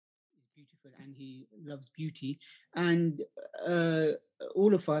beautiful and he loves beauty. And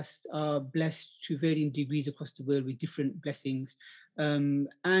all of us are blessed to varying degrees across the world with different blessings. And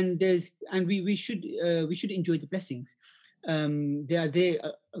we should enjoy the blessings. They are there.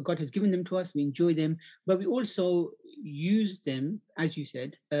 God has given them to us. We enjoy them, but we also use them, as you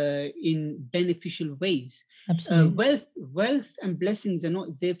said, in beneficial ways. Absolutely. Wealth and blessings are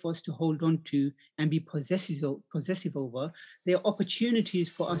not there for us to hold on to and be possessive over. They are opportunities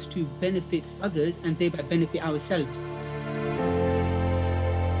for us to benefit others and thereby benefit ourselves.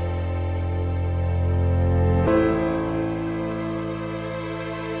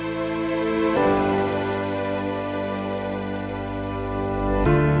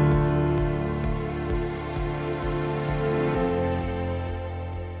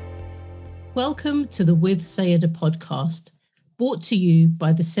 Welcome to the With Saiyyidah podcast, brought to you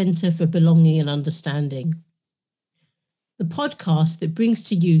by the Centre for Belonging and Understanding. The podcast that brings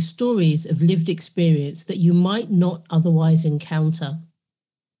to you stories of lived experience that you might not otherwise encounter.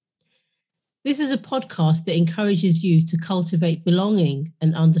 This is a podcast that encourages you to cultivate belonging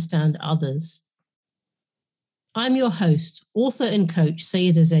and understand others. I'm your host, author and coach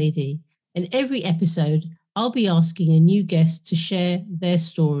Saiyyidah Zaidi, and every episode I'll be asking a new guest to share their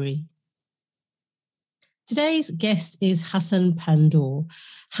story. Today's guest is Hasan Pandor.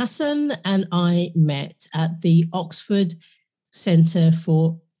 Hasan and I met at the Oxford Centre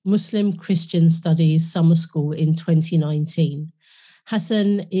for Muslim Christian Studies Summer School in 2019.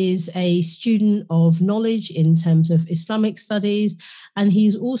 Hasan is a student of knowledge in terms of Islamic studies, and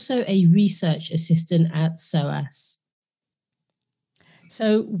he's also a research assistant at SOAS.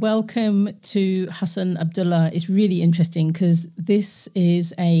 So welcome to Hasan Abdullah. It's really interesting because this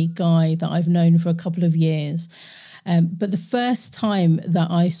is a guy that I've known for a couple of years. But the first time that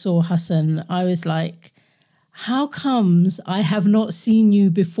I saw Hasan, I was like, how comes I have not seen you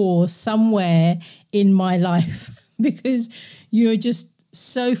before somewhere in my life? Because you're just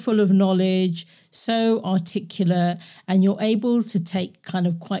so full of knowledge, so articulate, and you're able to take kind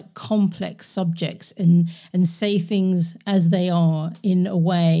of quite complex subjects and say things as they are in a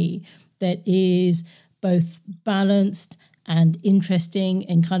way that is both balanced and interesting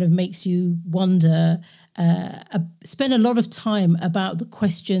and kind of makes you wonder, spend a lot of time about the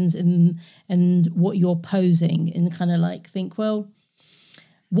questions and what you're posing and kind of like think, well,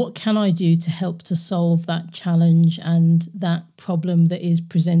 what can I do to help to solve that challenge and that problem that is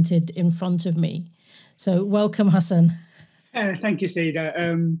presented in front of me? So welcome, Hasan. Thank you,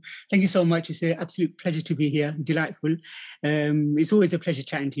 Saiyyidah. Thank you so much. It's an absolute pleasure to be here. Delightful. It's always a pleasure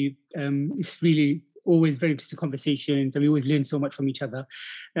chatting to you. It's really always very interesting conversations and we always learn so much from each other.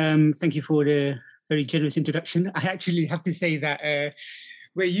 Thank you for the very generous introduction. I actually have to say that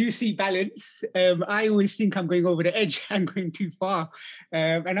where you see balance, I always think I'm going over the edge and going too far.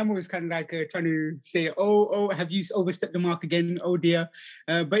 And I'm always kind of like trying to say, oh, have you overstepped the mark again? Oh dear.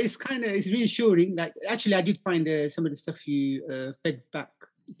 But it's reassuring. Like, actually, I did find some of the stuff you fed back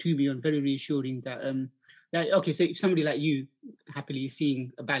to me on very reassuring that, okay, so if somebody like you happily is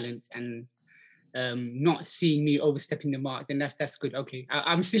seeing a balance and not seeing me overstepping the mark, then that's good. Okay,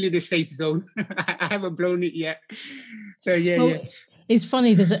 I'm still in the safe zone. I haven't blown it yet. So yeah. It's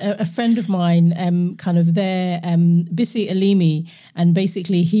funny, there's a friend of mine, kind of there, Bisi Alimi, and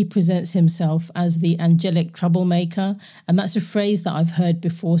basically he presents himself as the angelic troublemaker. And that's a phrase that I've heard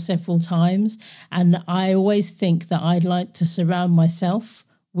before several times. And I always think that I'd like to surround myself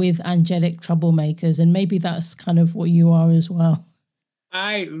with angelic troublemakers. And maybe that's kind of what you are as well.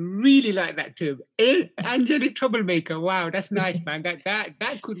 I really like that term, angelic troublemaker. Wow, that's nice, man.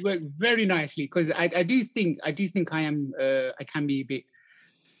 That could work very nicely because I do think I am I can be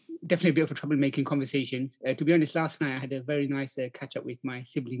definitely a bit of a troublemaker in conversations. To be honest, last night I had a very nice catch up with my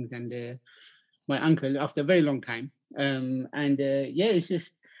siblings and my uncle after a very long time. It's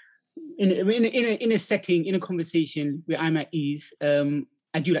just in a setting, in a conversation where I'm at ease.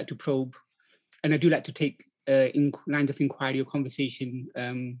 I do like to probe, and I do like to take in lines of inquiry or conversation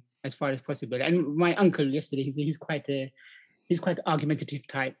as far as possible. And my uncle yesterday, he's quite argumentative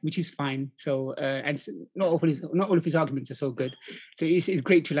type, which is fine. So and not all of his arguments are so good. So it's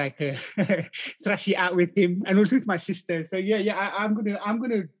great to like thrash it out with him, and also with my sister. So I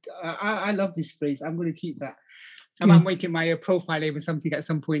love this phrase. I'm gonna keep that. I'm making my profile name or something at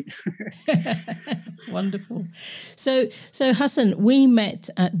some point. Wonderful. So Hasan, we met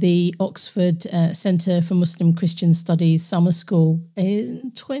at the Oxford Centre for Muslim Christian Studies Summer School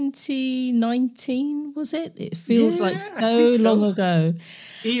in 2019, was it? It feels like so long ago.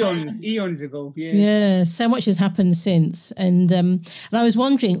 Eons ago. Yeah. Yeah, so much has happened since. And I was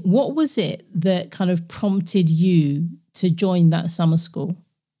wondering, what was it that kind of prompted you to join that summer school?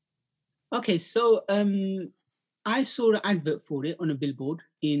 Okay, so I saw an advert for it on a billboard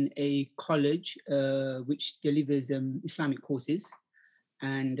in a college which delivers Islamic courses,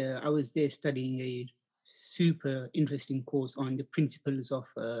 and I was there studying a super interesting course on the principles of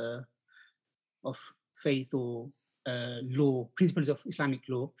faith or law, principles of Islamic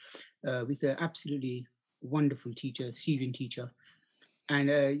law, with an absolutely wonderful teacher, Syrian teacher. And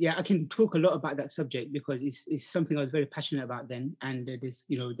yeah, I can talk a lot about that subject because it's something I was very passionate about then. And this,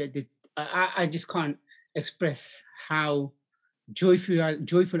 I just can't express how joyful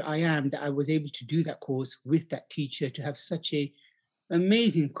I am that I was able to do that course with that teacher, to have such a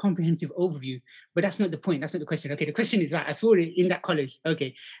amazing comprehensive overview. But that's not the point. That's not the question. Okay, the question is, right, I saw it in that college.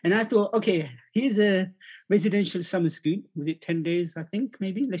 Okay. And I thought, okay, here's a residential summer school. Was it 10 days, I think,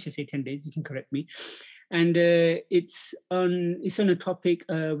 maybe? Let's just say 10 days. You can correct me. And it's on a topic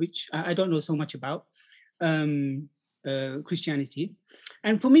which I don't know so much about, Christianity.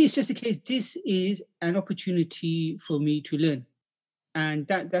 And for me, it's just a case, this is an opportunity for me to learn. And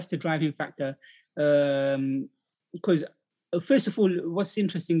that's the driving factor. Because first of all, what's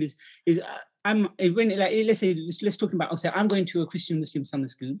interesting is I'm when, like, let's talk about, okay, I'm going to a Christian Muslim summer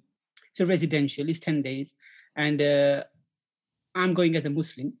school. It's a residential, it's 10 days, and I'm going as a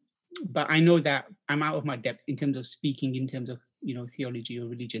Muslim, but I know that I'm out of my depth in terms of speaking, in terms of theology or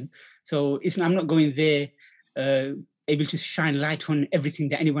religion. So I'm not going there able to shine light on everything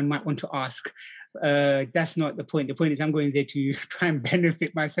that anyone might want to ask. That's not the point. The point is I'm going there to try and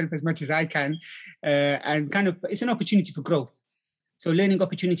benefit myself as much as I can, and kind of, it's an opportunity for growth. So learning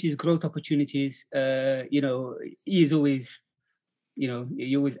opportunities, growth opportunities, is always,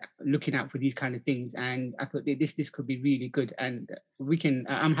 you're always looking out for these kind of things. And I thought this could be really good. And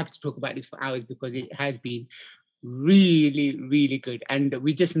I'm happy to talk about this for hours because it has been really, really good. And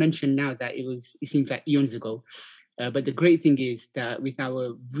we just mentioned now that it seems like eons ago. But the great thing is that with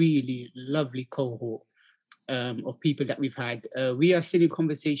our really lovely cohort of people that we've had, we are still in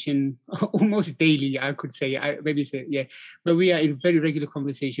conversation almost daily, I could say. But we are in very regular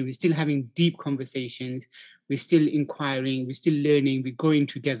conversation. We're still having deep conversations. We're still inquiring. We're still learning. We're growing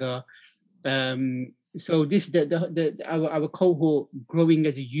together. So this our cohort growing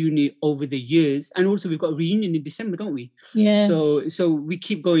as a unit over the years, and also we've got a reunion in December, don't we? Yeah. So we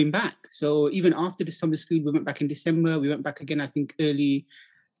keep going back. So even after the summer school, we went back in December. We went back again, I think, early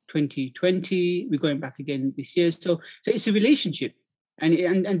 2020. We're going back again this year. So it's a relationship,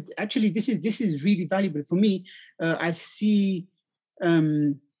 and actually this is really valuable for me. I see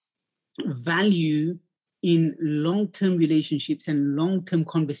value in long-term relationships and long-term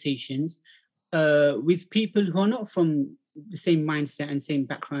conversations with people who are not from the same mindset and same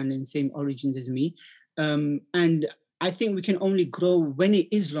background and same origins as me. And I think we can only grow when it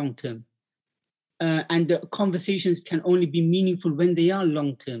is long-term. And the conversations can only be meaningful when they are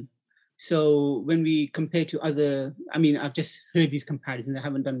long-term. So when we compare to other, I've just heard these comparisons. I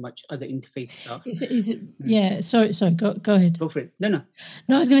haven't done much other interfaith stuff. Yeah, sorry, go ahead. Go for it. No,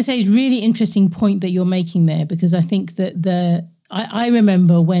 I was going to say, it's a really interesting point that you're making there, because I think that I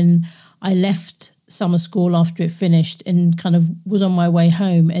remember when I left summer school after it finished and kind of was on my way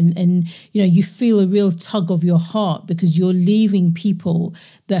home, and you feel a real tug of your heart because you're leaving people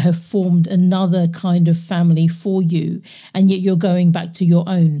that have formed another kind of family for you, and yet you're going back to your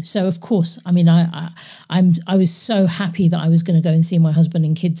own. So of course, I was so happy that I was going to go and see my husband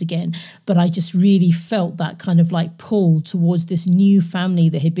and kids again, but I just really felt that kind of like pull towards this new family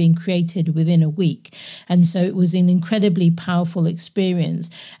that had been created within a week. And so it was an incredibly powerful experience.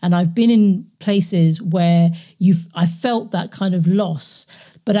 And I've been in places where I felt that kind of loss,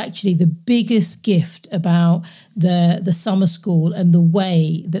 but actually the biggest gift about the summer school and the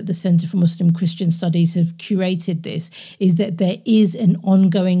way that the Centre for Muslim Christian Studies have curated this is that there is an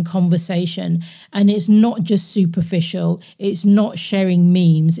ongoing conversation, and it's not just superficial. It's not sharing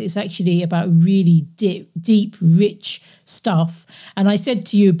memes. It's actually about really deep, rich stuff. And I said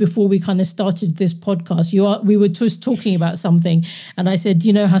to you before we kind of started this podcast, we were just talking about something, and I said,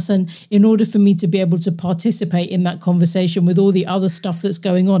 Hasan, in order for me to be able to participate in that conversation with all the other stuff that's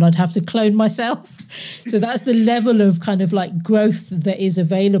going on, I'd have to clone myself. So that's the level of kind of like growth that is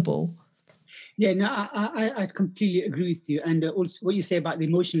available. Yeah, no, I completely agree with you. And also what you say about the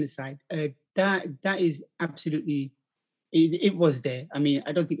emotional side, that is absolutely, it was there.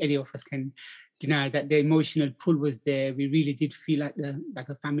 I don't think any of us can deny that the emotional pull was there. We really did feel like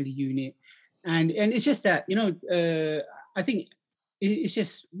a family unit. And it's just that, I think it's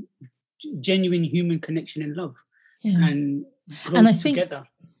just genuine human connection and love, and growth together.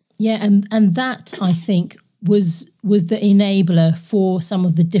 Yeah, and that, I think, was the enabler for some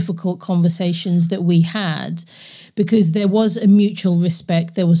of the difficult conversations that we had, because there was a mutual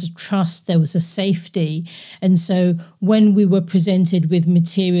respect, there was a trust, there was a safety. And so when we were presented with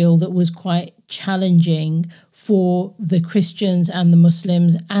material that was quite challenging for the Christians and the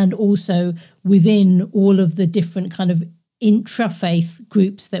Muslims, and also within all of the different kind of intra-faith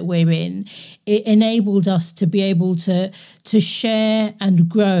groups that we're in, it enabled us to be able to share and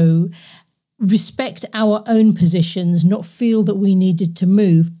grow, respect our own positions, not feel that we needed to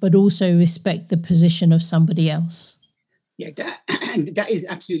move, but also respect the position of somebody else. Yeah, that is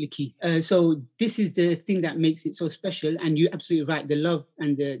absolutely key. So this is the thing that makes it so special. And you're absolutely right. The love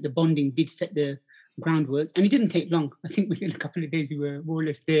and the bonding did set the groundwork, and it didn't take long. I think within a couple of days we were more or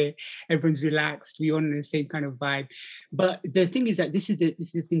less there. Everyone's relaxed. We're on the same kind of vibe. But the thing is that this is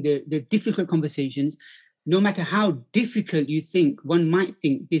the thing. The difficult conversations, no matter how difficult you think one might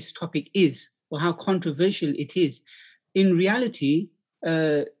think this topic is, or how controversial it is, in reality,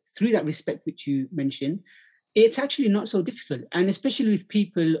 through that respect which you mentioned, it's actually not so difficult, and especially with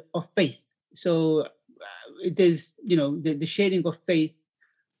people of faith. So there's, the sharing of faith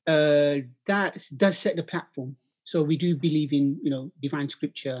that does set the platform. So we do believe in, divine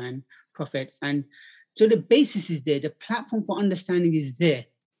scripture and prophets, and so the basis is there. The platform for understanding is there.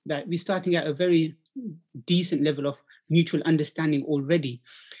 That we're starting at a very decent level of mutual understanding already.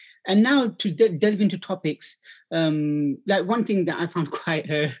 And now to delve into topics, like one thing that I found quite,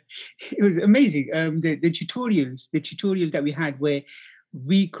 it was amazing, the tutorial that we had, where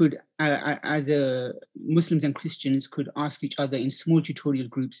we could, as Muslims and Christians, could ask each other in small tutorial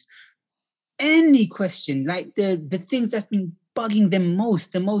groups any question, like the things that's been bugging them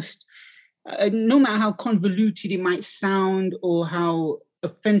most, no matter how convoluted it might sound or how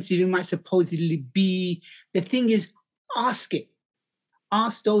offensive it might supposedly be, the thing is, ask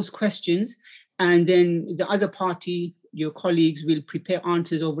those questions, and then the other party, your colleagues, will prepare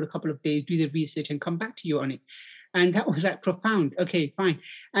answers over a couple of days, do the research, and come back to you on it. And that was like profound. Okay, fine.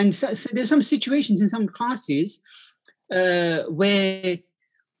 And so there's some situations in some classes where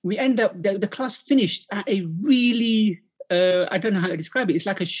we end up, the class finished at a really, I don't know how to describe it. It's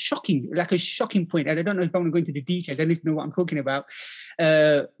like a shocking point. And I don't know if I want to go into the details. I don't know what I'm talking about.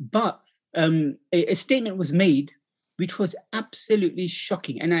 But a statement was made which was absolutely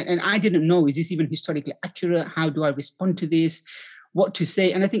shocking. And I didn't know, is this even historically accurate? How do I respond to this? What to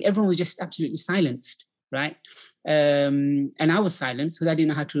say? And I think everyone was just absolutely silenced, right? And I was silenced because I didn't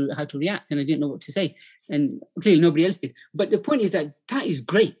know how to react, and I didn't know what to say. And clearly nobody else did. But the point is that is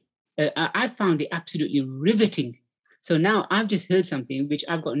great. I found it absolutely riveting. So now I've just heard something which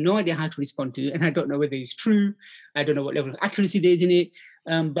I've got no idea how to respond to, and I don't know whether it's true. I don't know what level of accuracy there is in it.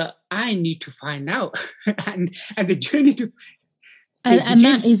 But I need to find out, and the journey to. And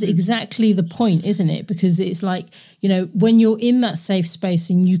that is exactly the point, isn't it? Because it's like, when you're in that safe space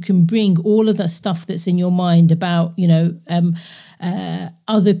and you can bring all of that stuff that's in your mind about,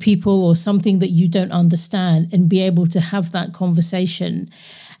 other people or something that you don't understand, and be able to have that conversation,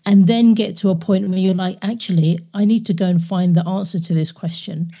 and then get to a point where you're like, actually, I need to go and find the answer to this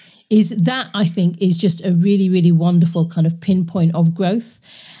question. I think is just a really, really wonderful kind of pinpoint of growth.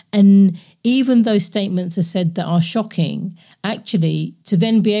 And even though statements are said that are shocking, actually, to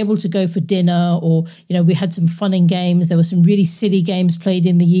then be able to go for dinner, or, we had some fun and games, there were some really silly games played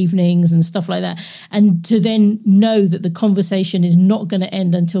in the evenings and stuff like that. And to then know that the conversation is not going to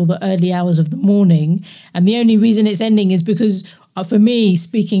end until the early hours of the morning. And the only reason it's ending is because, for me,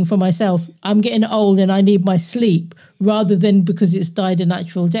 speaking for myself, I'm getting old and I need my sleep, rather than because it's died a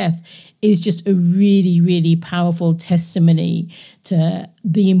natural death, is just a really, really powerful testimony to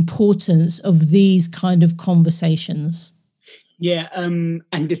the importance of these kind of conversations. Yeah, and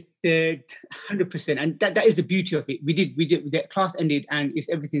the 100%, and that is the beauty of it. We did. The class ended, and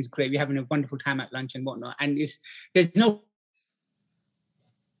everything's great. We're having a wonderful time at lunch and whatnot, and there's no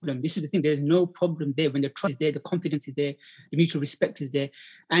problem. This is the thing. There's no problem there when the trust is there, the confidence is there, the mutual respect is there.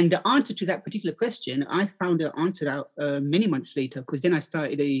 And the answer to that particular question, I found the answer out many months later, because then I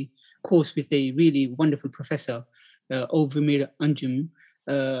started a course with a really wonderful professor, Ovamir Anjum,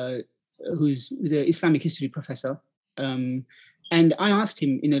 who's the Islamic history professor. And I asked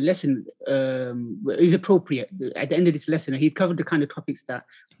him in a lesson, it was appropriate. At the end of this lesson, he covered the kind of topics that...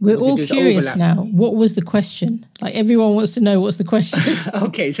 We're all curious now. What was the question? Like, everyone wants to know what's the question.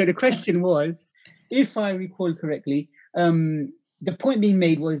 Okay, so the question was, if I recall correctly, the point being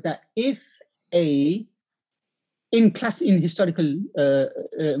made was that if in historical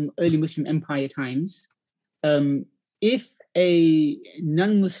early Muslim empire times, if a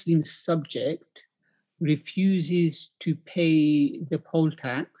non-Muslim subject refuses to pay the poll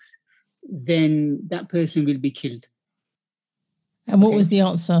tax, then that person will be killed. And what was the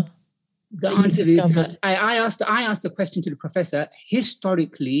answer? The answer is that I asked a question to the professor.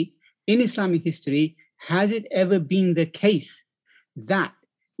 Historically, in Islamic history, has it ever been the case that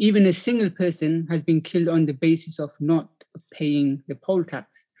even a single person has been killed on the basis of not paying the poll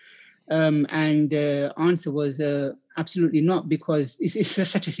tax? And the answer was absolutely not, because it's just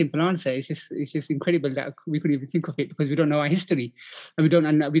such a simple answer. It's just incredible that we couldn't even think of it, because we don't know our history, and we don't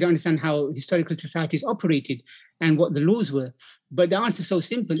understand how historical societies operated and what the laws were. But the answer is so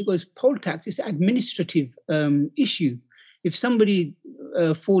simple, because poll tax is an administrative issue. If somebody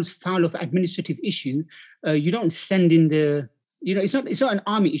falls foul of administrative issue, you don't send in the, it's not an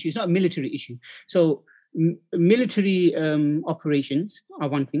army issue, it's not a military issue. So military operations are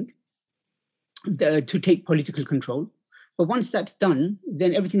one thing, to take political control. But once that's done,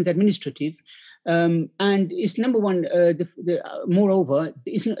 then everything is administrative. And it's number one, moreover,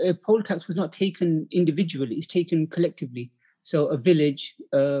 poll tax was not taken individually, it's taken collectively. So a village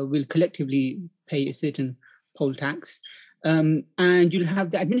will collectively pay a certain poll tax. And you'll have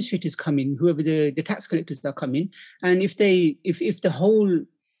the administrators come in, whoever the tax collectors are coming. And if the whole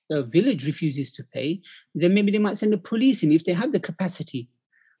village refuses to pay, then maybe they might send the police in if they have the capacity.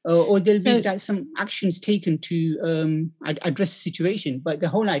 Or there'll be some actions taken to address the situation. But the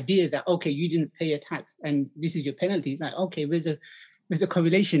whole idea that, okay, you didn't pay a tax and this is your penalty, it's like, okay, there's a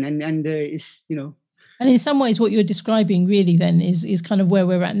correlation, and it's, And in some ways, what you're describing really then is kind of where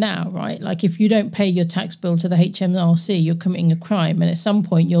we're at now, right? Like if you don't pay your tax bill to the HMRC, you're committing a crime, and at some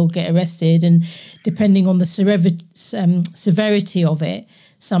point you'll get arrested, and depending on the severity of it,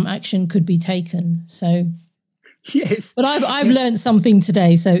 some action could be taken. So. Yes, but I've learned something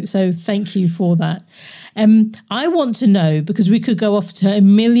today, so thank you for that. I want to know, because we could go off to a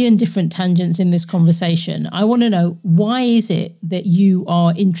million different tangents in this conversation. I want to know, why is it that you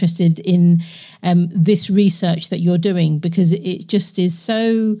are interested in this research that you're doing? Because it just is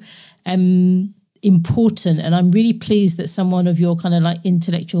so important, and I'm really pleased that someone of your kind of like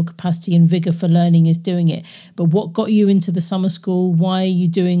intellectual capacity and vigor for learning is doing it. But what got you into the summer school? Why are you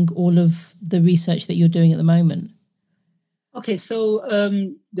doing all of the research that you're doing at the moment? Okay, so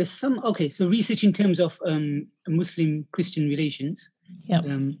so research in terms of Muslim-Christian relations. Yeah.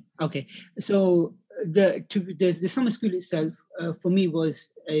 Okay, so the summer school itself for me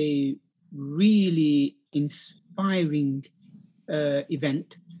was a really inspiring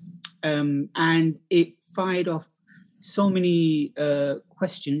event. And it fired off so many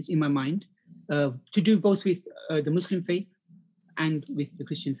questions in my mind, to do both with the Muslim faith and with the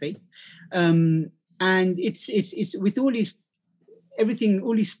Christian faith. And it's with all these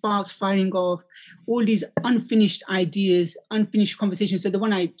sparks firing off, all these unfinished ideas, unfinished conversations. So the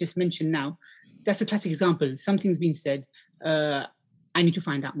one I just mentioned now, that's a classic example. Something's been said, I need to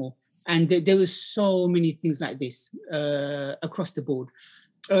find out more. And there were so many things like this across the board.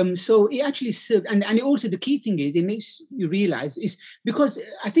 So it actually served, and it also, the key thing is, it makes you realize, is because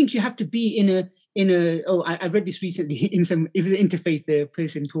I think you have to be I read this recently in an interfaith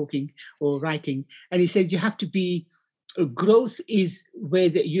person talking or writing, and he says you have to be, growth is where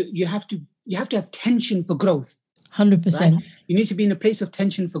you have to have tension for growth. 100%. Right? You need to be in a place of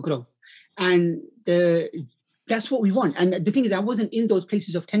tension for growth, and that's what we want. And the thing is, I wasn't in those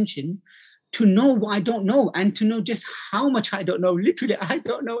places of tension to know what I don't know, and to know just how much I don't know. Literally, I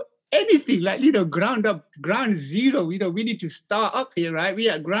don't know anything, like, ground zero. We need to start up here, right? We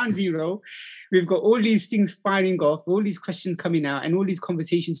are at ground zero. We've got all these things firing off, all these questions coming out, and all these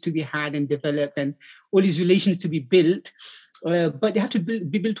conversations to be had and developed, and all these relations to be built. But they have to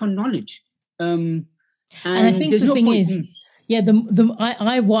be built on knowledge. And I think the thing is,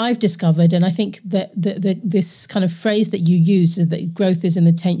 what I've discovered, and I think that this kind of phrase that you used, is that growth is in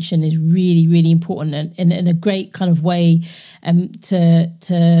the tension, is really, really important, and a great kind of way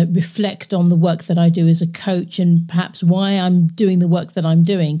to reflect on the work that I do as a coach, and perhaps why I'm doing the work that I'm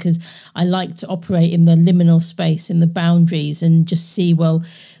doing, because I like to operate in the liminal space, in the boundaries, and just see, well,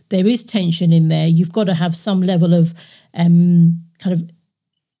 there is tension in there. You've got to have some level of kind of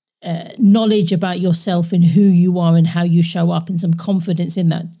knowledge about yourself and who you are and how you show up, and some confidence in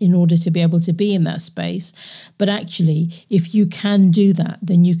that in order to be able to be in that space. But actually, if you can do that,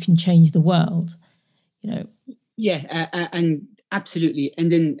 then you can change the world, Yeah, and absolutely.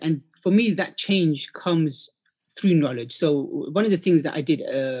 And for me, that change comes through knowledge. So one of the things that I did,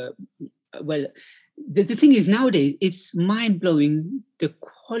 the thing is, nowadays, it's mind-blowing the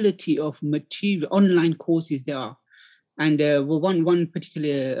quality of material, online courses there are. And one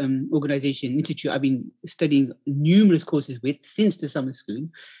particular organization, institute I've been studying numerous courses with since the summer school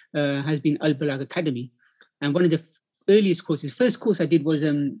has been Al Balag Academy. And one of the earliest courses. First course I did was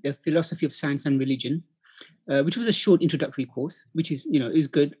the Philosophy of Science and Religion, which was a short introductory course, which is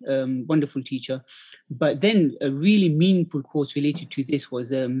good, wonderful teacher. But then a really meaningful course related to this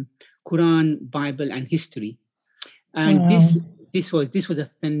was Quran, Bible, and history. And Wow. this was a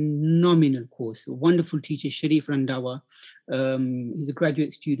phenomenal course. A wonderful teacher, Sharif Randawa. He's a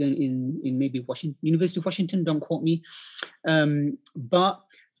graduate student in maybe University of Washington. Don't quote me. But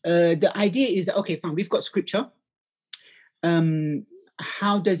the idea is that, okay, fine, we've got scripture.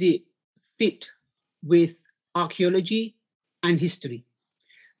 How does it fit with archaeology and history?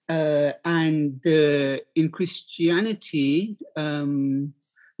 And in Christianity,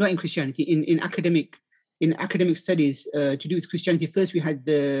 not in Christianity, in academic studies to do with Christianity, first we had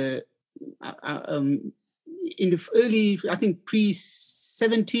in the early, I think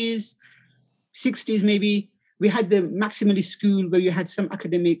pre-70s, 60s maybe, we had the maximalist school where you had some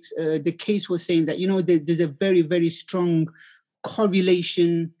academics. The case was saying that, there's a very, very strong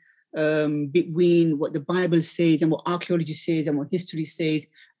correlation between what the Bible says and what archaeology says and what history says,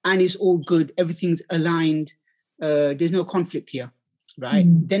 and it's all good. Everything's aligned. There's no conflict here, right?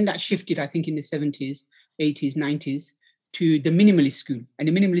 Then that shifted, I think, in the 70s, 80s, 90s to the minimalist school. And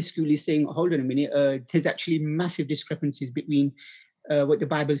the minimalist school is saying, hold on a minute, there's actually massive discrepancies between what the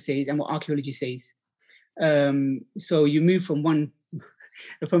Bible says and what archaeology says. So you move from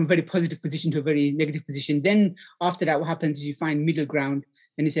a very positive position to a very negative position. Then after that, what happens is you find middle ground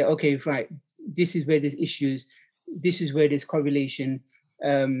and you say, okay, right, this is where there's issues. This is where there's correlation.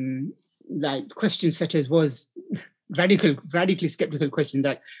 Like questions such as was radically skeptical question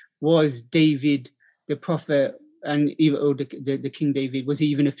that was David the prophet and the King David, was he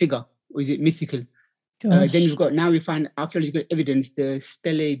even a figure or is it mythical? Then we find archaeological evidence, the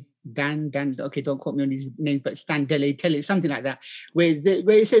Stele Dan, okay, don't quote me on his name, but Stan Dele, Tele, something like that, where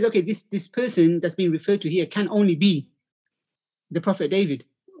it says, okay, this person that's being referred to here can only be the prophet David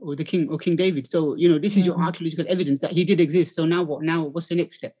or the king or King David. So, this is your archaeological evidence that he did exist. So now what? Now what's the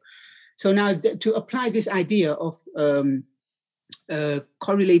next step? So now to apply this idea of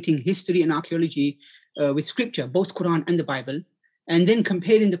correlating history and archaeology with scripture, both Quran and the Bible, and then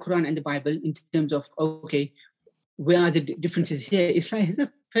comparing the Quran and the Bible in terms of, okay, where are the differences here? It's a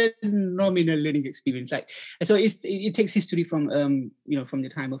phenomenal learning experience. So it takes history from from the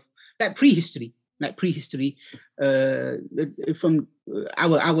time of prehistory, from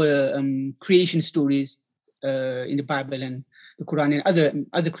our creation stories in the Bible and the Quran and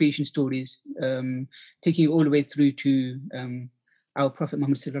other creation stories, taking it all the way through to our Prophet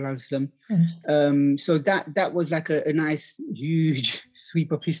Muhammad sallallahu alaihi wasallam. So that was like a nice, huge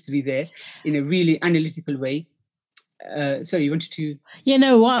sweep of history there in a really analytical way. Sorry, you wanted to? Yeah,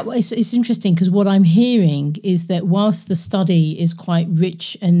 no, it's interesting because what I'm hearing is that whilst the study is quite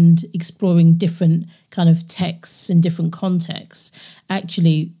rich and exploring different kind of texts and different contexts,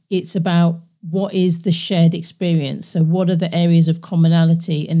 actually it's about what is the shared experience. So what are the areas of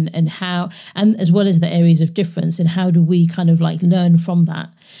commonality and how, and as well as the areas of difference, and how do we kind of learn from that?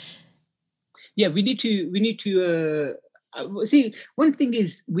 Yeah, we need to see, one thing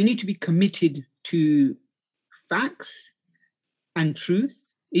is we need to be committed to facts and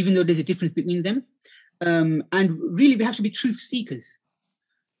truth, even though there's a difference between them. And really, we have to be truth seekers.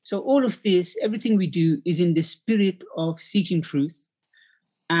 So all of this, everything we do is in the spirit of seeking truth.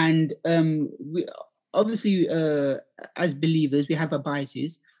 And we, obviously, as believers, we have our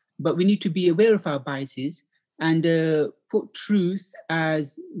biases, but we need to be aware of our biases and put truth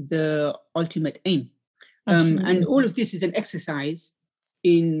as the ultimate aim. And all of this is an exercise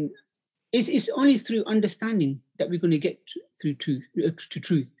in... It's only through understanding that we're going to get through to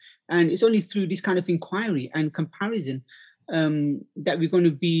truth. And it's only through this kind of inquiry and comparison that we're going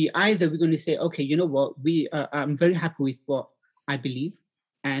to be, either we're going to say, okay, you know what, I'm very happy with what I believe.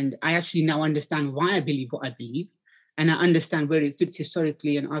 And I actually now understand why I believe what I believe. And I understand where it fits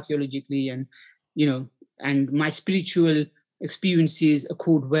historically and archaeologically and, and my spiritual experiences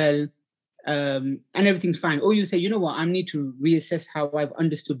accord well. And everything's fine. Or you say, you know what, I need to reassess how I've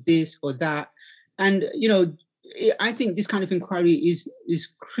understood this or that. And, I think this kind of inquiry is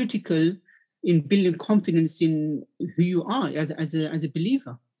critical in building confidence in who you are as a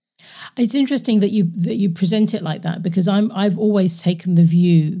believer. It's interesting that you present it like that, because I've always taken the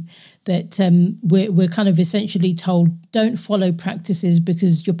view that we're kind of essentially told, don't follow practices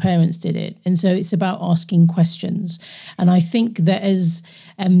because your parents did it, and so it's about asking questions. And I think that as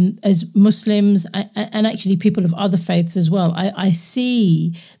Muslims and actually people of other faiths as well, I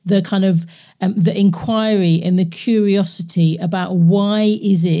see the kind of the inquiry and the curiosity about why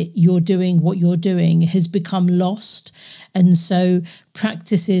is it you're doing what you're doing has become lost. And so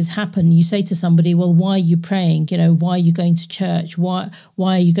practices happen. You say to somebody, well, why are you praying? Why are you going to church? Why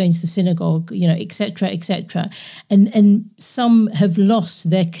are you going to the synagogue? Et cetera, et cetera. And some have lost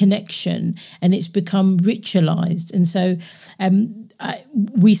their connection and it's become ritualized. And so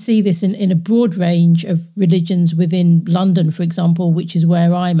we see this in a broad range of religions within London, for example, which is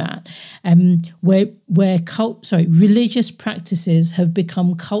where I'm at, where religious practices have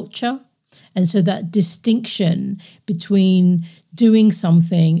become culture. And so that distinction between doing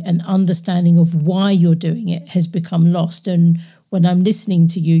something and understanding of why you're doing it has become lost. And when I'm listening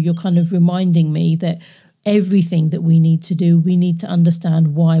to you, you're kind of reminding me that everything that we need to do, we need to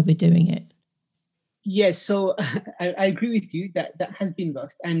understand why we're doing it. Yes, so I agree with you that has been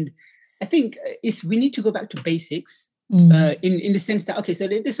lost. And I think we need to go back to basics in the sense that, okay, so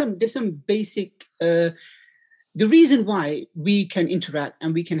there's some basic... the reason why we can interact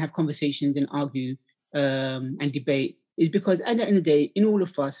and we can have conversations and argue and debate is because at the end of the day, in all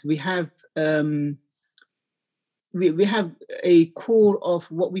of us, we have we have a core of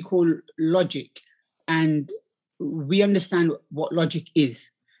what we call logic, and we understand what logic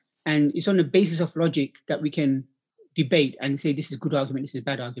is. And it's on the basis of logic that we can debate and say this is a good argument, this is a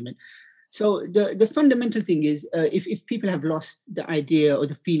bad argument. So the fundamental thing is if people have lost the idea or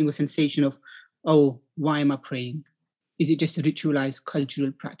the feeling or sensation of, oh, why am I praying? Is it just a ritualized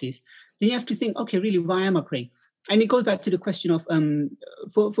cultural practice? Then you have to think, okay, really, why am I praying? And it goes back to the question of,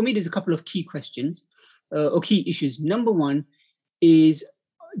 for me, there's a couple of key questions or key issues. Number one is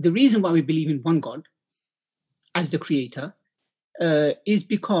the reason why we believe in one God as the creator is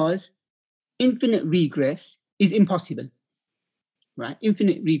because infinite regress is impossible, right?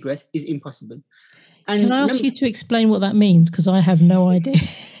 Infinite regress is impossible. And can I ask you to explain what that means? Because I have no idea.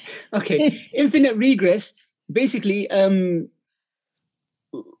 Okay, infinite regress, basically,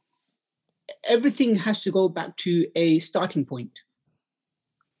 everything has to go back to a starting point.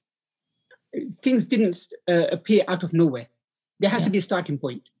 Things didn't appear out of nowhere. There has to be a starting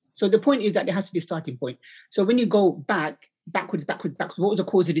point. So the point is that there has to be a starting point. So when you go backwards, what was the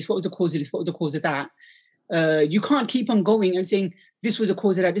cause of this? What was the cause of this? What was the cause of that? You can't keep on going and saying, this was the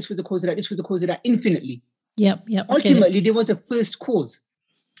cause of that, this was the cause of that, this was the cause of that, infinitely. Yep. Ultimately, there was a first cause.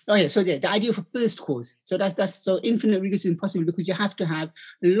 Oh yeah, so the idea of a first cause. So that's so infinite regress is impossible because you have to have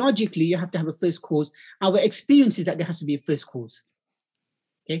a first cause. Our experience is that there has to be a first cause.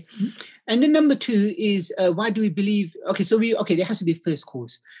 Okay, and then number two is why do we believe? Okay, there has to be a first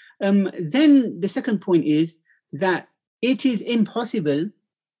cause. Then the second point is that it is impossible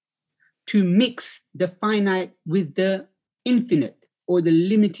to mix the finite with the infinite or the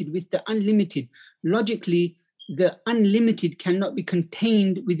limited with the unlimited. Logically, the unlimited cannot be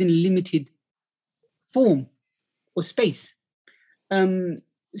contained within a limited form or space.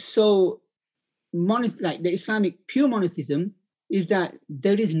 So like the Islamic pure monotheism is that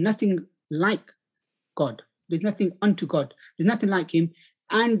there is nothing like God. There's nothing unto God. There's nothing like him.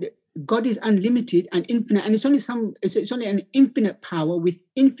 And God is unlimited and infinite. And it's only an infinite power with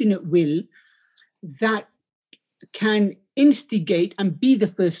infinite will that can instigate and be the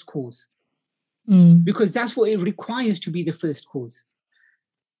first cause. Because that's what it requires to be the first cause.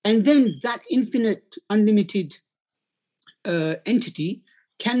 And then that infinite, unlimited entity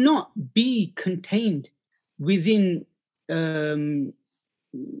cannot be contained within a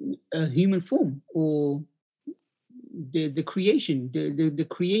human form or the creation. The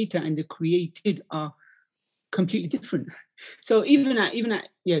creator and the created are completely different. So even at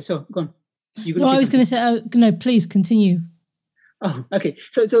so go on. I was going to say, no, please continue. Oh, okay.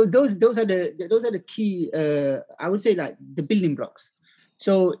 So those are the key. I would say like the building blocks.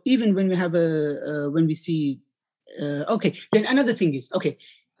 So even when we have when we see, okay, then another thing is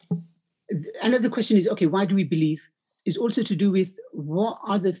another question is why do we believe? Is also to do with what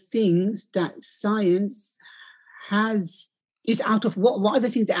are the things that science what are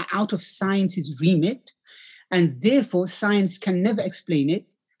the things that are out of science's remit, and therefore science can never explain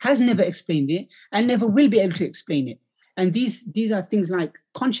it, has never explained it, and never will be able to explain it. And these are things like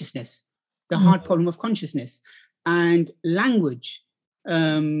consciousness, the hard problem of consciousness, and language,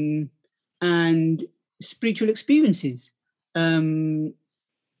 and spiritual experiences, and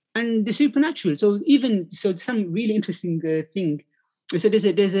the supernatural. So some really interesting thing. So there's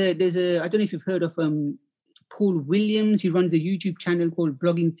a I don't know if you've heard of Paul Williams. He runs a YouTube channel called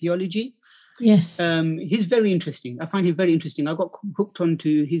Blogging Theology. Yes. He's very interesting. I find him very interesting. I got hooked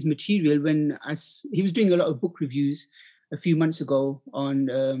onto his material when he was doing a lot of book reviews a few months ago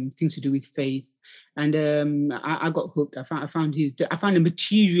on things to do with faith, and I got hooked. I found the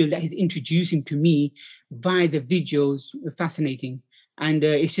material that he's introducing to me via the videos fascinating, And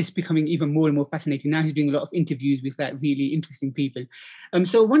it's just becoming even more and more fascinating. Now he's doing a lot of interviews with like really interesting people.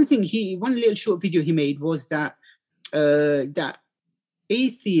 So one little short video he made was that that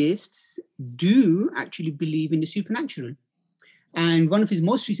atheists do actually believe in the supernatural. And one of his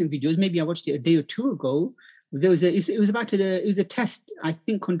most recent videos, maybe I watched it a day or two ago, it was a test, I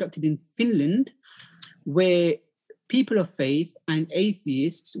think, conducted in Finland, where people of faith and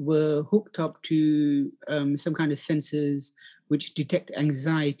atheists were hooked up to some kind of sensors which detect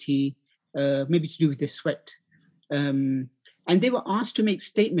anxiety, maybe to do with the sweat. And they were asked to make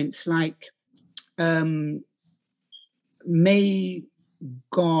statements like, may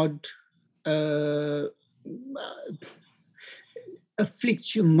God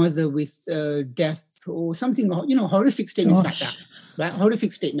afflict your mother with death, or something, horrific statements like that, right?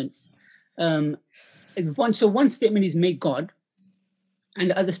 Horrific statements. One statement is may God, and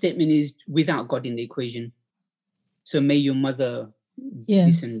the other statement is without God in the equation. So may your mother,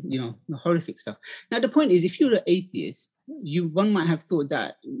 this and, horrific stuff. Now, the point is, if you're an atheist, one might have thought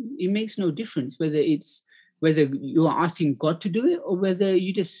that it makes no difference whether you are asking God to do it or whether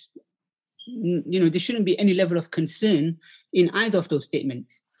you just, there shouldn't be any level of concern in either of those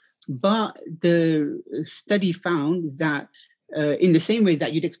statements. But the study found that in the same way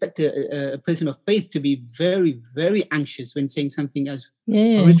that you'd expect a person of faith to be very, very anxious when saying something as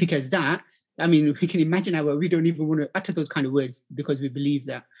horrific as that, I mean, we can imagine how we don't even want to utter those kind of words because we believe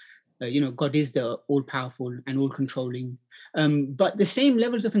that, God is the all-powerful and all-controlling. But the same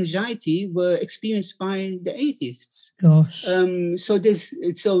levels of anxiety were experienced by the atheists. Gosh. So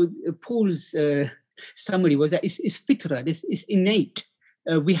Paul's summary was that it's fitra, it's innate.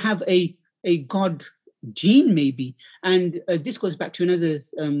 We have a God gene, maybe, and this goes back to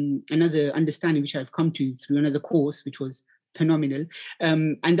another understanding which I've come to through another course, which was phenomenal.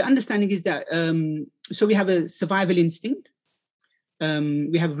 And the understanding is that so we have a survival instinct,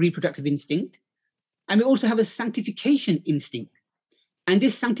 we have a reproductive instinct, and we also have a sanctification instinct. And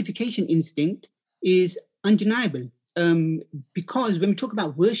this sanctification instinct is undeniable, because when we talk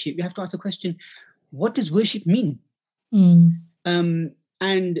about worship, we have to ask the question, what does worship mean?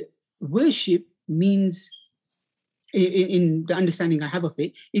 And worship means, in the understanding I have of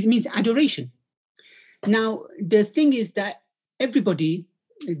it, it means adoration. Now, the thing is that every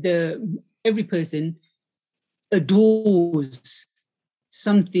person adores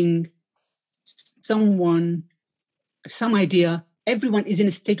something, someone, some idea. Everyone is in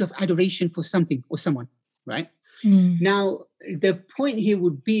a state of adoration for something or someone, right? Now, the point here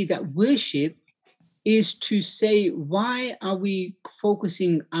would be that worship is to say, why are we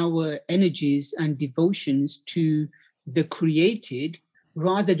focusing our energies and devotions to the created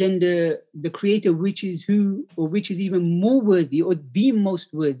rather than the creator, which is even more worthy or the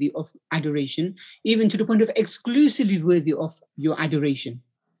most worthy of adoration, even to the point of exclusively worthy of your adoration.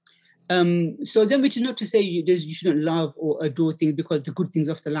 So then, which is not to say you shouldn't love or adore things because the good things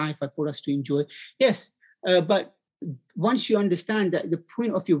of the life are for us to enjoy. Yes, but once you understand that the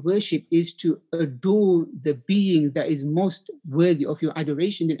point of your worship is to adore the being that is most worthy of your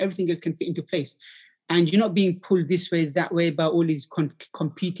adoration, then everything else can fit into place. And you're not being pulled this way, that way by all these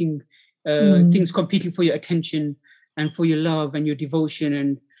competing things competing for your attention and for your love and your devotion.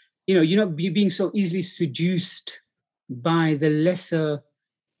 And, you're not being so easily seduced by the lesser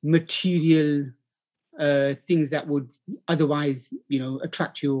material things that would otherwise,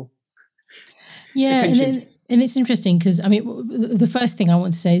 attract your attention. And it's interesting because, I mean, the first thing I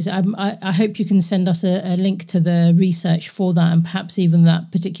want to say is I hope you can send us a link to the research for that and perhaps even that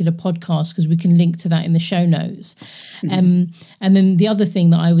particular podcast, because we can link to that in the show notes. And then the other thing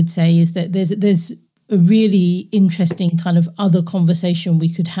that I would say is that there's a really interesting kind of other conversation we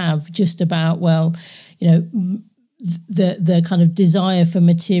could have just about, the kind of desire for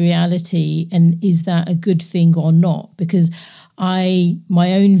materiality, and is that a good thing or not? Because my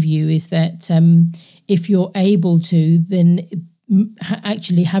own view is that if you're able to, then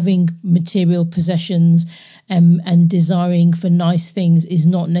actually having material possessions and desiring for nice things is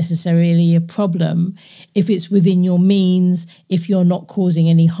not necessarily a problem if it's within your means, if you're not causing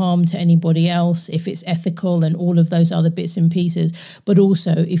any harm to anybody else, if it's ethical and all of those other bits and pieces, but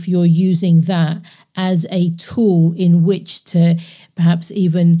also if you're using that as a tool in which to perhaps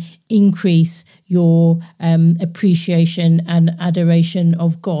even increase your appreciation and adoration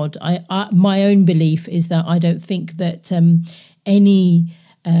of God. My own belief is that I don't think that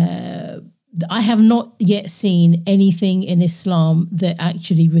I have not yet seen anything in Islam that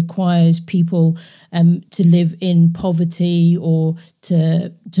actually requires people to live in poverty or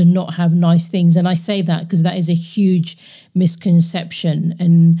to not have nice things. And I say that because that is a huge misconception.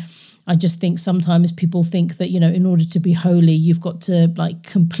 And I just think sometimes people think that, in order to be holy, you've got to like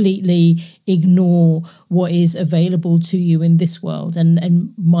completely ignore what is available to you in this world.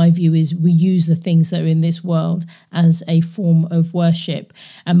 And my view is we use the things that are in this world as a form of worship.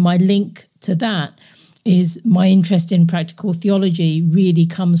 And my link to that is my interest in practical theology really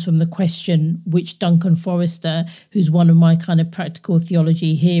comes from the question which Duncan Forrester, who's one of my kind of practical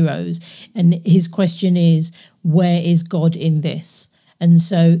theology heroes, and his question is, where is God in this? And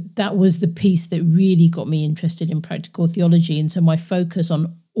so that was the piece that really got me interested in practical theology. And so my focus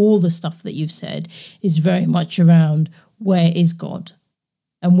on all the stuff that you've said is very much around where is God?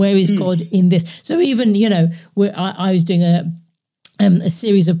 And where is God in this? So even, I was doing a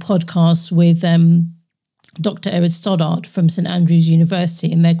series of podcasts with Dr. Eric Stoddard from St. Andrews University,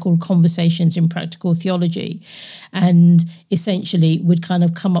 and they're called Conversations in Practical Theology. And essentially would kind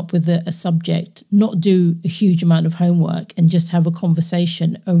of come up with a subject, not do a huge amount of homework, and just have a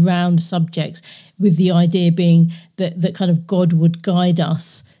conversation around subjects, with the idea being that kind of God would guide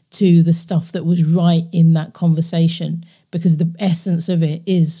us to the stuff that was right in that conversation, because the essence of it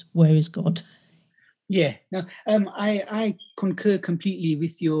is, where is God? Yeah, no, I concur completely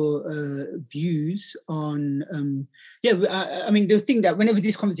with your views on, I mean, the thing that whenever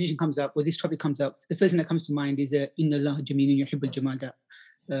this conversation comes up or this topic comes up, the first thing that comes to mind is Inna Allah Jamilun Yuhibbul Jamal, that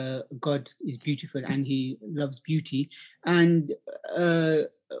God is beautiful and he loves beauty. And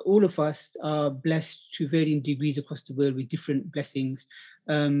all of us are blessed to varying degrees across the world with different blessings.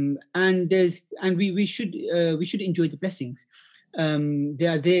 And we should enjoy the blessings. They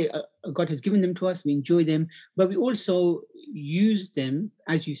are there. God has given them to us. We enjoy them, but we also use them,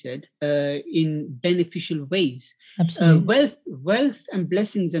 as you said, in beneficial ways. Absolutely. Wealth and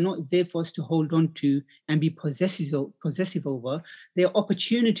blessings are not there for us to hold on to and be possessive over. They are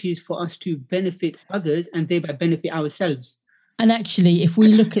opportunities for us to benefit others and thereby benefit ourselves. And actually, if we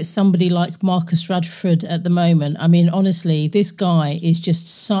look at somebody like Marcus Radford at the moment, I mean, honestly, this guy is just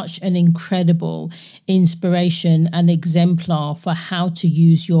such an incredible inspiration and exemplar for how to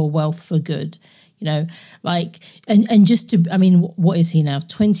use your wealth for good. And just to, I mean, what is he now?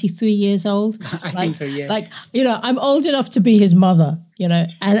 23 years old? I think so, yeah. I'm old enough to be his mother,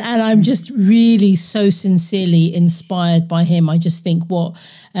 and I'm just really so sincerely inspired by him. I just think what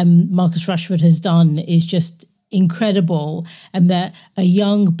Marcus Rashford has done is just incredible, and that a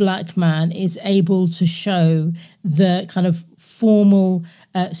young black man is able to show the kind of formal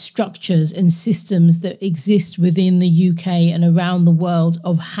structures and systems that exist within the UK and around the world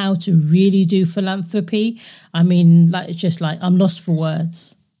of how to really do philanthropy. I mean, I'm lost for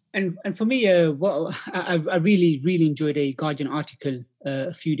words. And for me, what I really enjoyed a Guardian article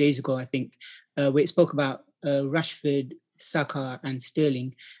a few days ago, I think, where it spoke about Rashford, Saka and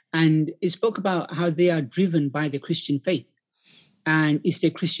Sterling, and it spoke about how they are driven by the Christian faith, and it's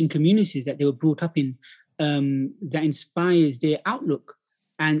their Christian communities that they were brought up in that inspires their outlook,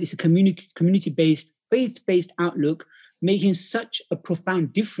 and it's a community-based, faith-based outlook, making such a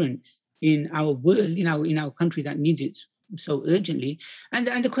profound difference in our world, in our country that needs it so urgently. And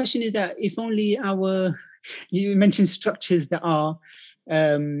the question is that if only you mentioned structures that are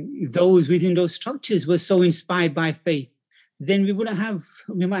those within those structures were so inspired by faith, then we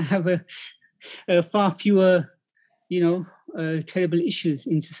might have a far fewer, terrible issues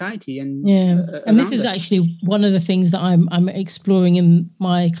in society. And and this is actually one of the things that I'm exploring in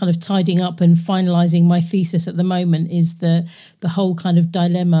my kind of tidying up and finalizing my thesis at the moment, is the whole kind of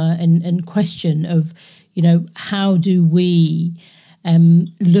dilemma and question of, how do we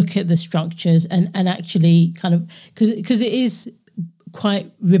look at the structures and actually kind of, because it is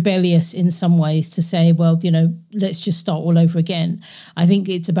quite rebellious in some ways to say, well, let's just start all over again. I think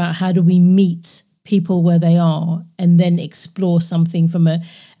it's about how do we meet people where they are and then explore something from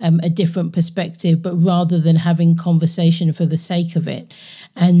a different perspective, but rather than having conversation for the sake of it.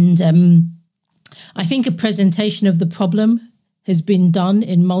 And I think a presentation of the problem has been done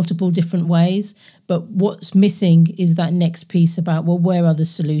in multiple different ways, but what's missing is that next piece about, well, where are the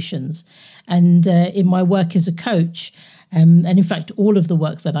solutions? And in my work as a coach, and in fact, all of the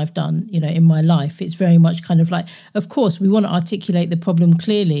work that I've done, in my life, it's very much kind of like, of course, we want to articulate the problem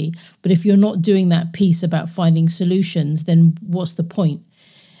clearly, but if you're not doing that piece about finding solutions, then what's the point?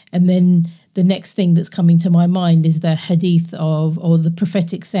 And then the next thing that's coming to my mind is the hadith or the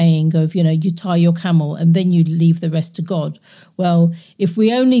prophetic saying of, you tie your camel and then you leave the rest to God. Well, if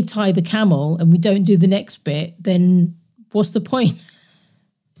we only tie the camel and we don't do the next bit, then what's the point?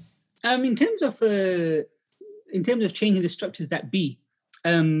 In terms of changing the structures that be,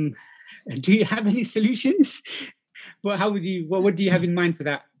 do you have any solutions? What do you have in mind for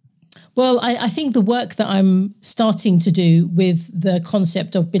that? Well, I think the work that I'm starting to do with the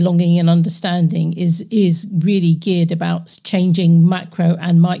concept of belonging and understanding is really geared about changing macro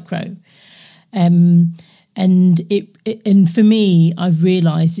and micro. And and for me, I've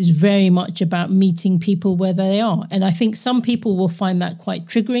realized it's very much about meeting people where they are. And I think some people will find that quite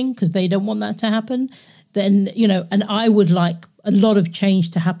triggering because they don't want that to happen. Then, and I would like a lot of change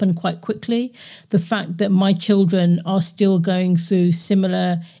to happen quite quickly. The fact that my children are still going through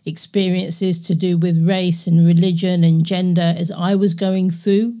similar experiences to do with race and religion and gender as I was going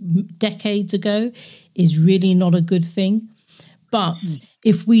through decades ago is really not a good thing. But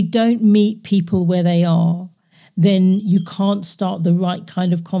if we don't meet people where they are, then you can't start the right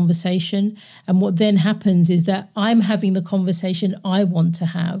kind of conversation. And what then happens is that I'm having the conversation I want to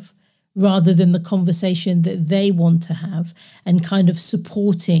have rather than the conversation that they want to have, and kind of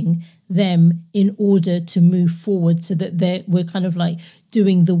supporting them in order to move forward so that we're kind of like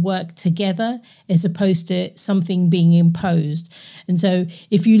doing the work together as opposed to something being imposed. And so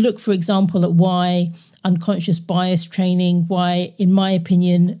if you look, for example, at why unconscious bias training, why, in my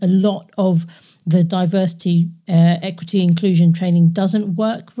opinion, a lot of the diversity, equity, inclusion training doesn't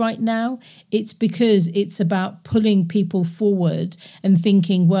work right now, it's because it's about pulling people forward and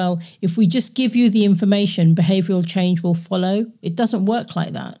thinking, well, if we just give you the information, behavioral change will follow. It doesn't work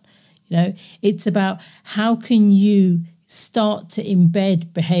like that. It's about how can you start to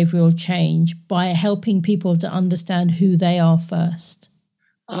embed behavioral change by helping people to understand who they are first.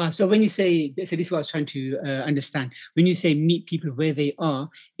 So when you say, so this is what I was trying to understand. When you say meet people where they are,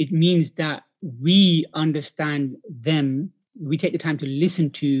 it means that we understand them. We take the time to listen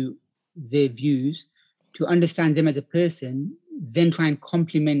to their views, to understand them as a person, then try and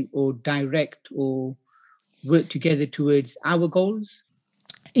complement or direct or work together towards our goals.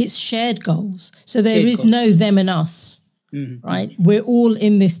 It's shared goals. So there is no them and us, right? We're all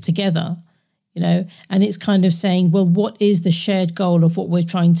in this together. And it's kind of saying, well, what is the shared goal of what we're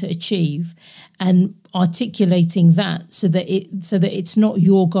trying to achieve, and articulating that so that it's not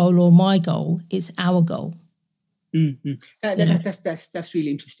your goal or my goal, it's our goal. Mm-hmm. That's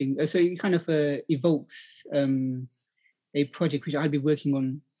really interesting. So it kind of evokes a project which I'll be working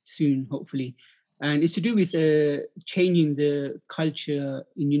on soon, hopefully, and it's to do with changing the culture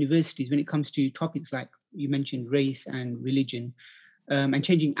in universities when it comes to topics like you mentioned, race and religion, and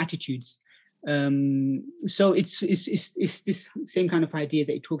changing attitudes. So it's this same kind of idea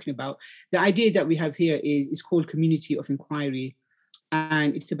that you're talking about. The idea that we have here is called community of inquiry,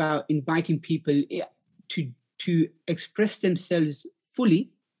 and it's about inviting people to express themselves fully,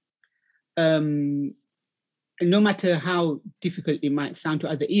 no matter how difficult it might sound to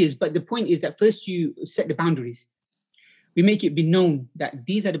other ears. But the point is that first you set the boundaries. We make it be known that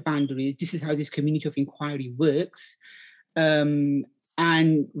these are the boundaries. This is how this community of inquiry works.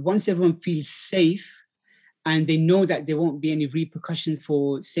 And once everyone feels safe and they know that there won't be any repercussions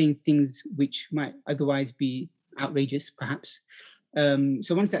for saying things which might otherwise be outrageous, perhaps. So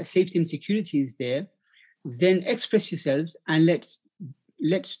once that safety and security is there, then express yourselves and let's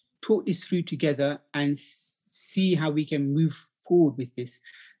talk this through together and see how we can move forward with this.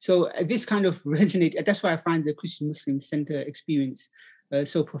 So this kind of resonates. That's why I find the Christian Muslim Center experience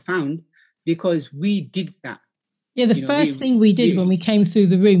so profound, because we did that. Yeah, the first thing we did when we came through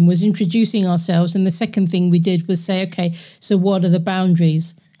the room was introducing ourselves. And the second thing we did was say, okay, so what are the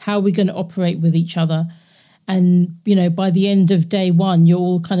boundaries? How are we going to operate with each other? And, by the end of day one, you're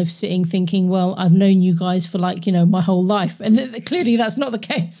all kind of sitting thinking, well, I've known you guys for my whole life. And clearly that's not the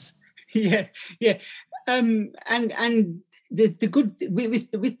case. Yeah. And the good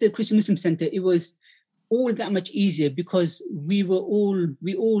with the Christian Muslim Center, it was all that much easier because we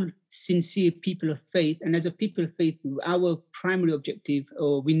all sincere people of faith, and as a people of faith, our primary objective,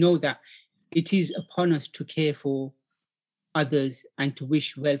 or we know that it is upon us to care for others and to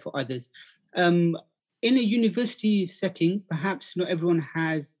wish well for others. In a university setting, perhaps not everyone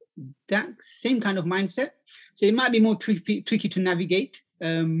has that same kind of mindset, so it might be more tricky to navigate.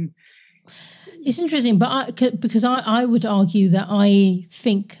 It's interesting, but because I would argue that I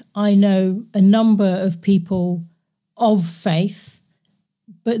think I know a number of people of faith,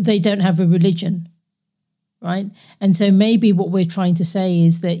 but they don't have a religion, right? And so maybe what we're trying to say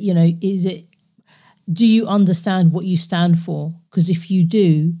is that, do you understand what you stand for? Because if you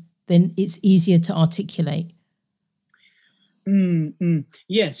do, then it's easier to articulate.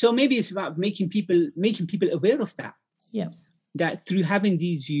 Yeah, so maybe it's about making people aware of that. Yeah. That through having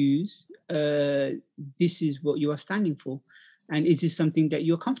these views, this is what you are standing for, and is this something that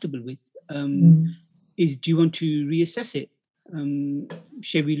you're comfortable with? Do you want to reassess it?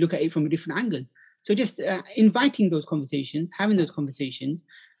 Shall we look at it from a different angle? So just inviting those conversations, having those conversations,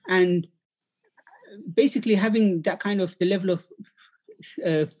 And basically having that kind of the level of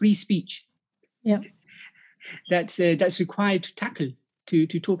free speech that's required to tackle, to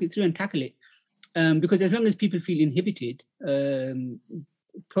talk it through and tackle it. Because as long as people feel inhibited,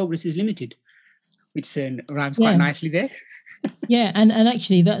 progress is limited, which rhymes quite nicely there. Yeah, and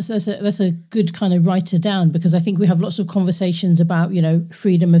actually that's a good kind of writer down, because I think we have lots of conversations about, you know,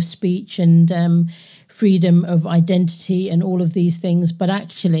 freedom of speech and freedom of identity and all of these things, but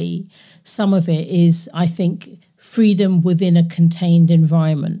actually some of it is, I think, freedom within a contained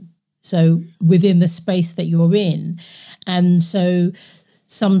environment, so within the space that you're in. And so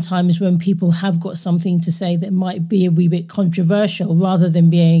sometimes when people have got something to say that might be a wee bit controversial, rather than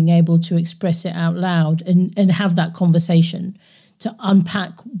being able to express it out loud and have that conversation to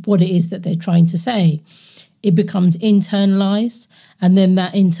unpack what it is that they're trying to say, it becomes internalized. And then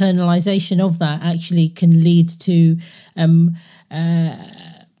that internalization of that actually can lead to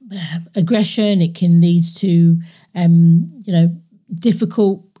aggression. It can lead to,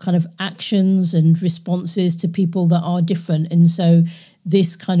 difficult kind of actions and responses to people that are different. And so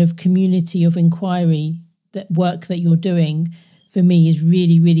this kind of community of inquiry, that work that you're doing, for me is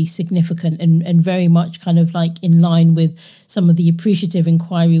really, really significant and very much kind of like in line with some of the appreciative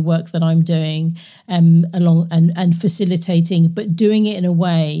inquiry work that I'm doing along and facilitating, but doing it in a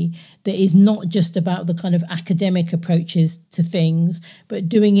way that is not just about the kind of academic approaches to things, but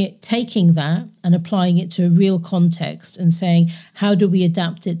doing it, taking that and applying it to a real context and saying, how do we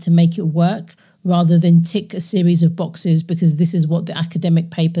adapt it to make it work, rather than tick a series of boxes because this is what the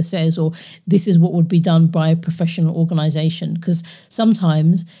academic paper says, or this is what would be done by a professional organization. Because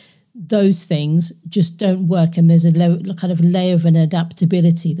sometimes those things just don't work, and there's a kind of layer of an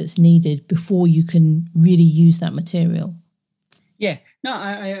adaptability that's needed before you can really use that material. Yeah, no,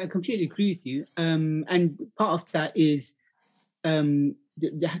 I completely agree with you. And part of that is to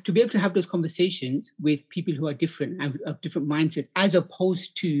be able to have those conversations with people who are different and of different mindsets, as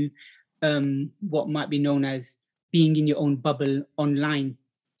opposed to what might be known as being in your own bubble online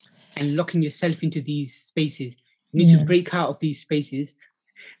and locking yourself into these spaces. You need to break out of these spaces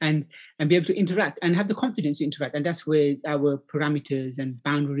and be able to interact and have the confidence to interact. And that's where our parameters and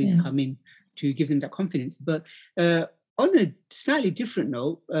boundaries come in, to give them that confidence. But on a slightly different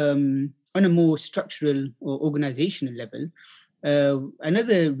note, on a more structural or organizational level,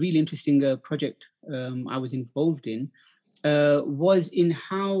 another really interesting project I was involved in was in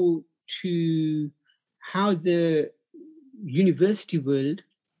how the university world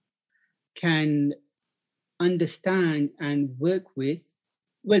can understand and work with,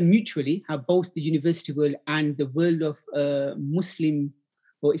 well, mutually, how both the university world and the world of Muslim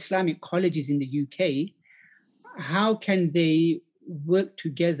or Islamic colleges in the UK, how can they work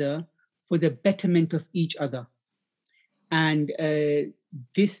together for the betterment of each other? And the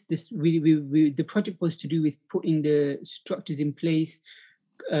project was to do with putting the structures in place,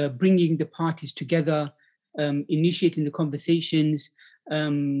 bringing the parties together, initiating the conversations,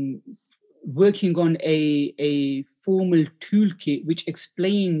 working on a formal toolkit which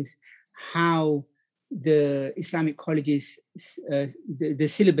explains how the Islamic colleges, the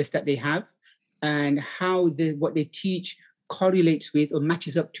syllabus that they have, and how what they teach correlates with or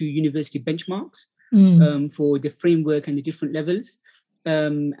matches up to university benchmarks for the framework and the different levels.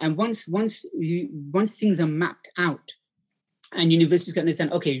 And once things are mapped out, and universities can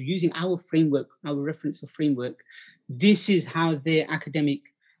understand, okay, using our framework, our reference or framework, this is how their academic,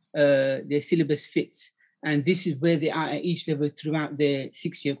 their syllabus fits. And this is where they are at each level throughout their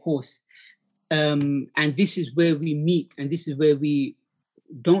 6-year course. And this is where we meet, and this is where we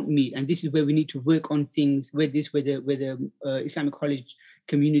don't meet. And this is where we need to work on things, where the Islamic college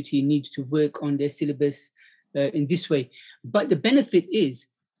community needs to work on their syllabus in this way. But the benefit is,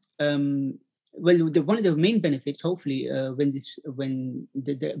 one of the main benefits, hopefully, when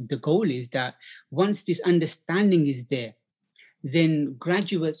the goal is that once this understanding is there, then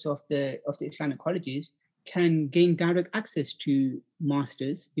graduates of the Islamic colleges can gain direct access to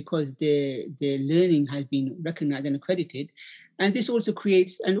masters because their learning has been recognized and accredited. And this also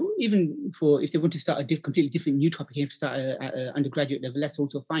creates, and even for if they want to start a completely different new topic, you have to start at an undergraduate level, that's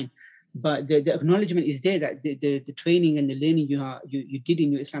also fine. But the acknowledgement is there that the training and the learning you did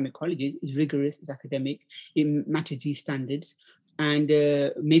in your Islamic colleges is rigorous, it's academic, it matches these standards. And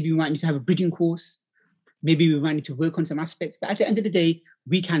maybe we might need to have a bridging course. Maybe we might need to work on some aspects. But at the end of the day,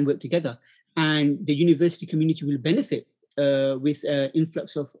 we can work together. And the university community will benefit with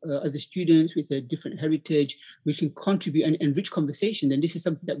influx of other students with a different heritage, we can contribute and enrich conversation. And this is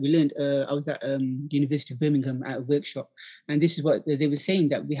something that we learned. I was at the University of Birmingham at a workshop, and this is what they were saying,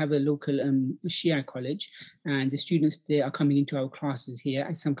 that we have a local Shia college, and the students, they are coming into our classes here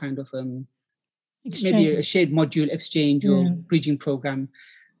as some kind of maybe a shared module exchange or bridging program,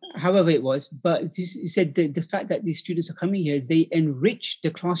 however it was. But he said the fact that these students are coming here, they enrich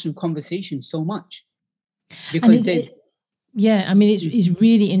the classroom conversation so much. Because yeah, I mean, it's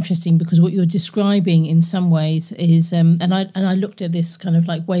really interesting, because what you're describing in some ways is, and I looked at this kind of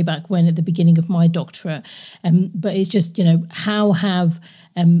like way back when, at the beginning of my doctorate, but it's just, you know, how have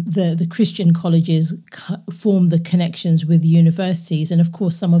the Christian colleges formed the connections with the universities? And of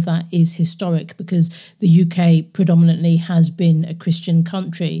course, some of that is historic, because the UK predominantly has been a Christian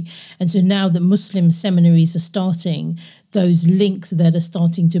country. And so now that Muslim seminaries are starting, those links that are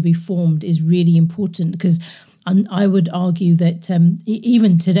starting to be formed is really important, because I would argue that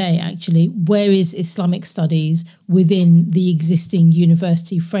even today, actually, where is Islamic studies within the existing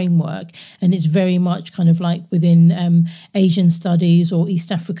university framework? And it's very much kind of like within Asian studies or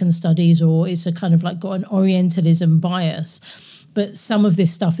East African studies, or it's a kind of like got an Orientalism bias. But some of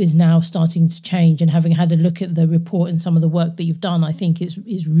this stuff is now starting to change. And having had a look at the report and some of the work that you've done, I think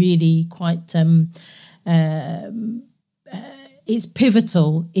is really quite... it's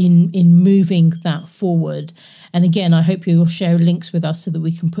pivotal in moving that forward. And again, I hope you'll share links with us so that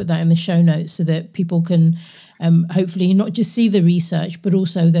we can put that in the show notes, so that people can hopefully not just see the research, but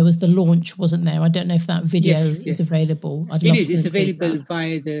also there was the launch, wasn't there? I don't know if that video is available. It's available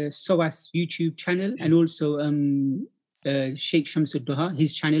via the SOAS YouTube channel, and also Sheikh Shamsuddin,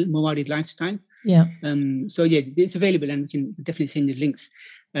 his channel, Mawarid Lifestyle. Yeah. So yeah, it's available, and we can definitely send you links.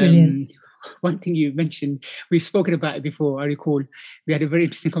 Brilliant. One thing you mentioned, we've spoken about it before, I recall. We had a very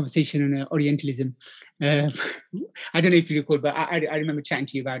interesting conversation on Orientalism. I don't know if you recall, but I remember chatting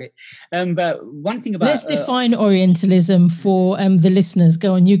to you about it. But one thing about... Let's define Orientalism for the listeners.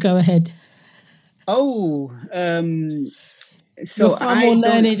 Go on, you go ahead. So you're far more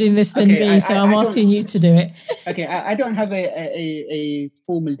learned in this than me, so I'm asking you to do it. Okay, I don't have a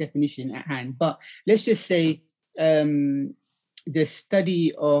formal definition at hand, but let's just say the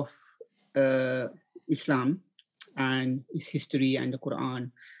study of Islam and its history and the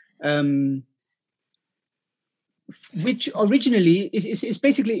Quran, which originally is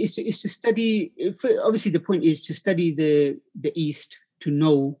basically to study. Obviously, the point is to study the East, to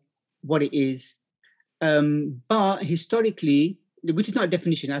know what it is, but historically, which is not a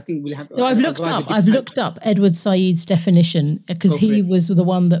definition. I think we'll have. So I've looked up Edward Said's definition, because he was the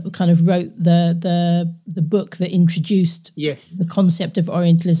one that kind of wrote the book that introduced the concept of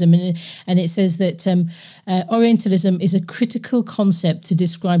Orientalism, and it says that Orientalism is a critical concept to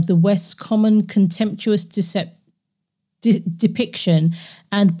describe the West's common contemptuous depiction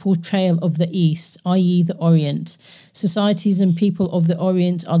and portrayal of the East, i.e. the Orient. Societies and people of the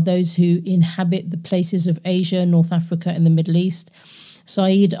Orient are those who inhabit the places of Asia, North Africa, and the Middle East.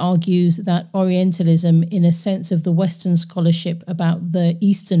 Said argues that Orientalism, in a sense of the Western scholarship about the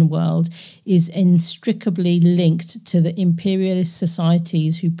Eastern world, is inextricably linked to the imperialist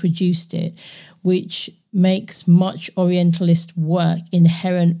societies who produced it, which makes much Orientalist work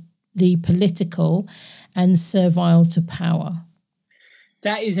inherently political and servile to power.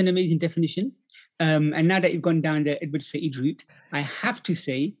 That is an amazing definition. And now that you've gone down the Edward Said route, I have to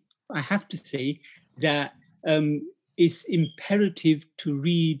say that it's imperative to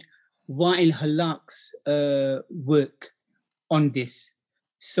read Wa'il Halak's work on this.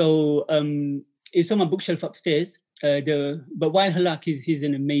 So it's on my bookshelf upstairs. But Wa'il Halak is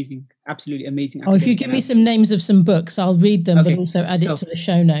an amazing, absolutely amazing. Oh, if you give me some names of some books, I'll read them, but also add it to the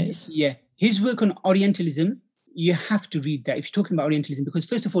show notes. Yeah, his work on Orientalism, you have to read that if you're talking about Orientalism, because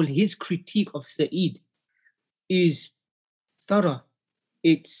first of all, his critique of Said is thorough.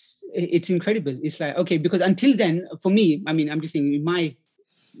 It's incredible. It's like, okay, because until then, for me, I mean, I'm just saying in my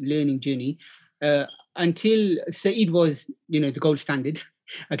learning journey, until Said was, the gold standard.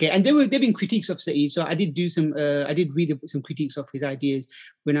 Okay, and there've been critiques of Said. So I did do I did read some critiques of his ideas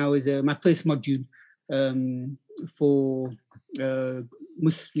when I was my first module for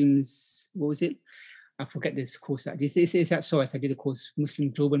Muslims. What was it? I forget this course. It's at SOAS. I did a course, Muslim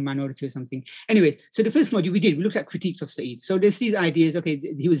Global Minority or something. Anyway, so the first module we looked at critiques of Said. So there's these ideas, okay,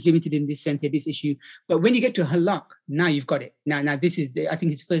 he was limited in this sense, this issue. But when you get to Halak, now you've got it. Now this is, I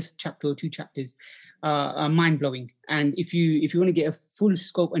think his first chapter or two chapters are mind-blowing. And if you want to get a full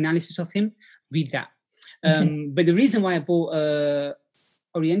scope analysis of him, read that. Okay. But the reason why I brought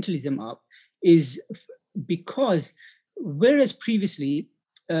Orientalism up is because whereas previously,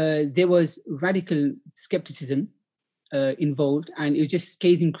 there was radical skepticism involved, and it was just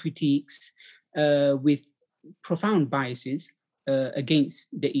scathing critiques with profound biases against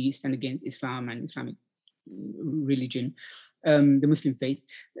the East and against Islam and Islamic religion, the Muslim faith.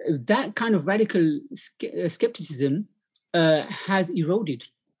 That kind of radical skepticism has eroded,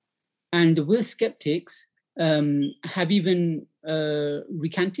 and the worst skeptics have even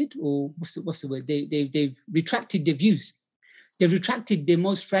recanted, or what's the word? They've retracted their views. They've retracted their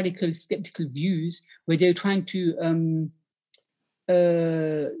most radical skeptical views, where they're trying to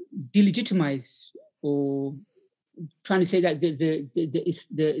delegitimize, or trying to say that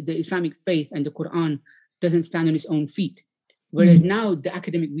the Islamic faith and the Quran doesn't stand on its own feet. Whereas now the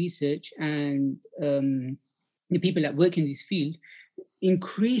academic research and the people that work in this field,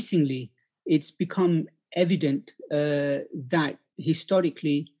 increasingly it's become evident that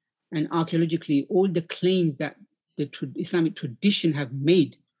historically and archaeologically, all the claims that the Islamic tradition have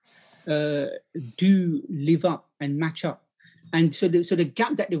made do live up and match up. And so the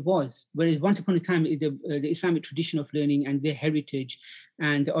gap that there was, whereas once upon a time, the Islamic tradition of learning and their heritage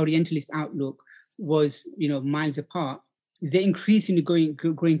and the Orientalist outlook was, miles apart, they're increasingly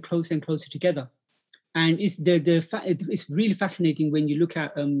growing closer and closer together. And it's really fascinating when you look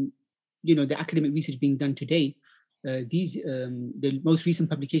at, the academic research being done today, the most recent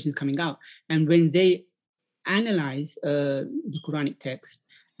publications coming out, and when they analyze the Quranic text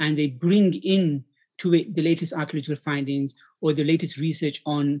and they bring in to it the latest archaeological findings or the latest research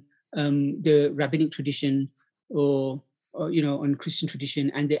on the rabbinic tradition or on Christian tradition,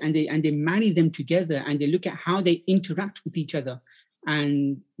 and they marry them together and they look at how they interact with each other,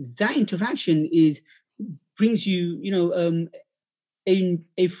 and that interaction brings you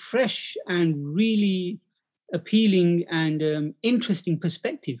a fresh and really appealing and interesting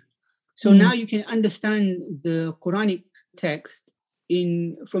perspective. So now you can understand the Quranic text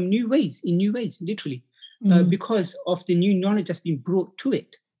in new ways, literally, because of the new knowledge that's been brought to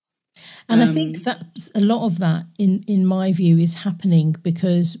it. And I think that a lot of that, in my view, is happening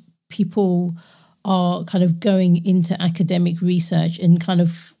because people are kind of going into academic research and kind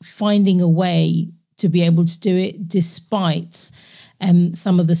of finding a way to be able to do it despite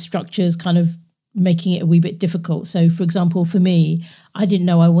some of the structures kind of making it a wee bit difficult. So, for example, for me, I didn't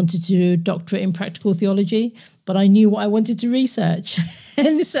know I wanted to do a doctorate in practical theology, but I knew what I wanted to research.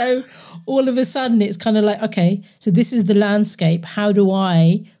 And so all of a sudden it's kind of like, okay, so this is the landscape. How do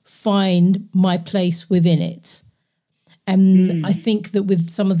I find my place within it? And I think that with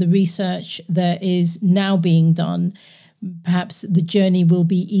some of the research that is now being done, perhaps the journey will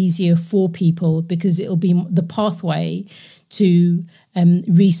be easier for people because it'll be the pathway to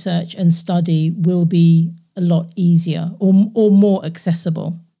research and study will be a lot easier or more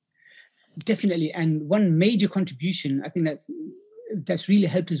accessible. Definitely. And one major contribution, I think that's really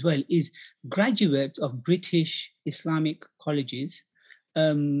helped as well, is graduates of British Islamic colleges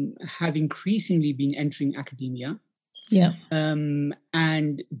have increasingly been entering academia. Yeah.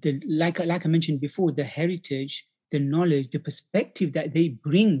 And like I mentioned before, the heritage, the knowledge, the perspective that they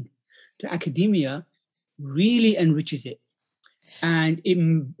bring to academia really enriches it. And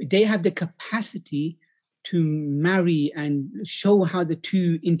they have the capacity to marry and show how the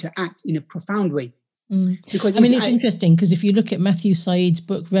two interact in a profound way. Because it's interesting because if you look at Matthew Said's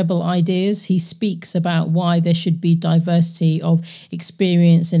book, Rebel Ideas, he speaks about why there should be diversity of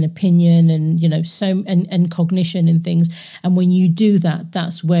experience and opinion and, and cognition and things. And when you do that,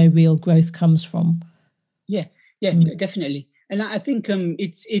 that's where real growth comes from. Yeah, definitely. And I think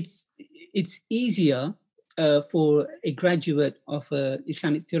it's easier for a graduate of an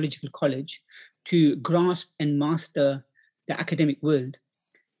Islamic theological college to grasp and master the academic world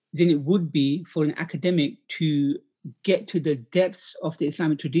than it would be for an academic to get to the depths of the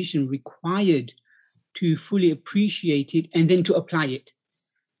Islamic tradition required to fully appreciate it and then to apply it.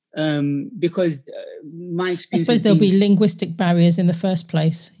 Because my experience, I suppose there'll be linguistic barriers in the first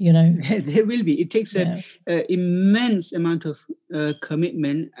place, There will be. It takes an immense amount of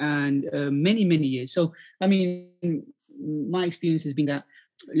commitment and many, many years. So, I mean, my experience has been that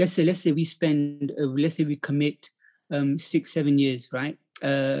let's say we commit 6-7 years, right?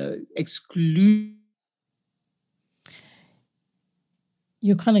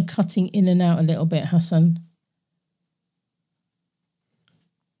 You're kind of cutting in and out a little bit, Hasan.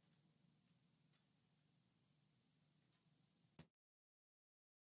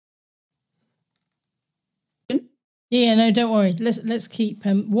 Yeah, no, don't worry. Let's keep.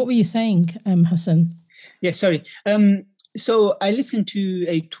 What were you saying, Hasan? Yeah, sorry. So I listened to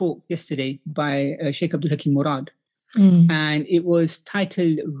a talk yesterday by Sheikh Abdul Hakim Murad, and it was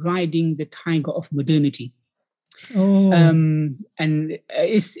titled "Riding the Tiger of Modernity." And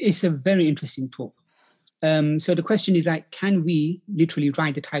it's a very interesting talk. So the question is like, can we literally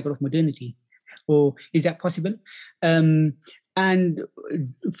ride the tiger of modernity? Or is that possible? And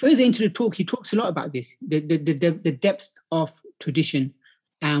further into the talk, he talks a lot about this, the depth of tradition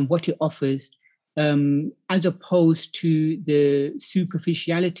and what it offers, as opposed to the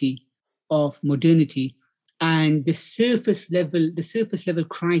superficiality of modernity and the surface level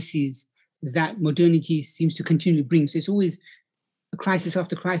crises that modernity seems to continually bring. So it's always a crisis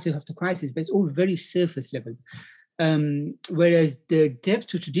after crisis after crisis, but it's all very surface level. Whereas the depth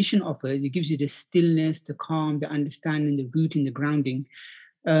to tradition offers, it gives you the stillness, the calm, the understanding, the rooting, the grounding,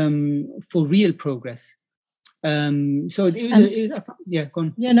 for real progress. So yeah, go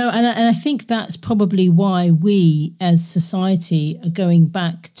on. Yeah, no, and I think that's probably why we as society are going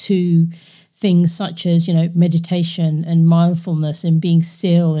back to things such as, meditation and mindfulness and being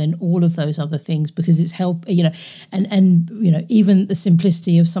still and all of those other things, because it's and even the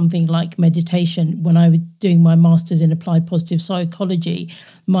simplicity of something like meditation. When I was doing my master's in applied positive psychology,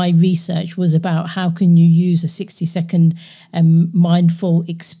 my research was about how can you use a 60-second mindful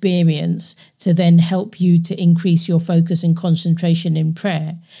experience to then help you to increase your focus and concentration in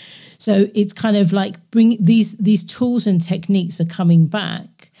prayer. So it's kind of like these tools and techniques are coming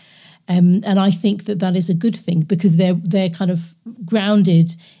back. And I think that is a good thing, because they're kind of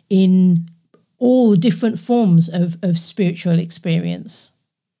grounded in all different forms of spiritual experience.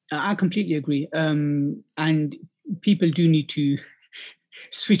 I completely agree. And people do need to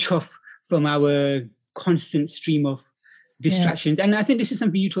switch off from our constant stream of distractions. Yeah. And I think this is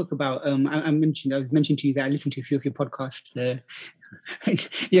something you talk about. I mentioned to you that I listened to a few of your podcasts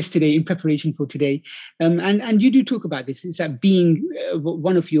yesterday in preparation for today, and you do talk about this. It's that being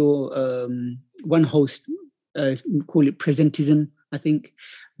one of your one host call it presentism, I think,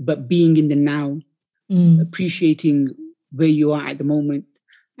 but being in the now, appreciating where you are at the moment,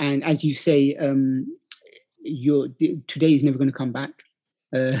 and as you say, today is never going to come back,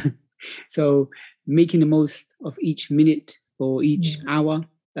 so making the most of each minute or each hour.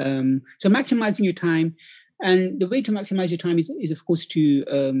 So maximizing your time. And the way to maximize your time is of course, to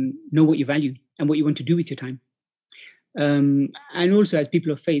know what you value and what you want to do with your time. And also, as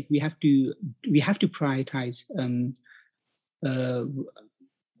people of faith, we have to prioritize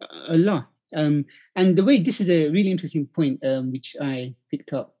Allah. And the way, this is a really interesting point, which I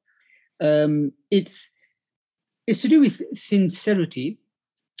picked up. It's to do with sincerity.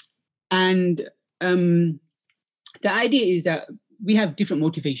 And the idea is that we have different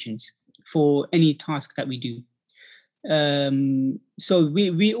motivations for any task that we do. So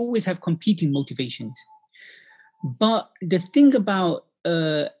we always have competing motivations. But the thing about,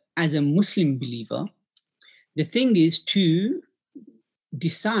 as a Muslim believer, the thing is to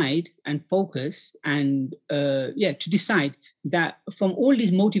decide and focus and, to decide that from all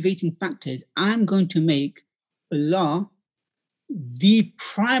these motivating factors, I'm going to make Allah the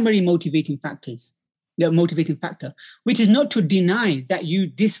primary motivating factor, which is not to deny that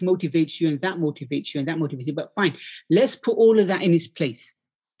this motivates you and that motivates you and that motivates you, but fine, let's put all of that in its place.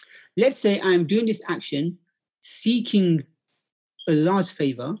 Let's say I'm doing this action seeking Allah's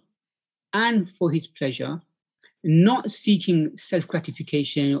favor and for his pleasure, not seeking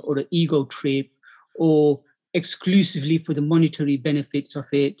self-gratification or an ego trip or exclusively for the monetary benefits of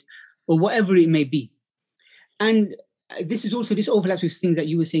it or whatever it may be. And this overlaps with things that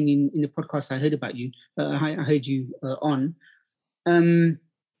you were saying in the podcast I heard about you. I heard you on. I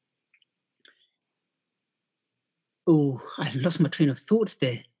lost my train of thoughts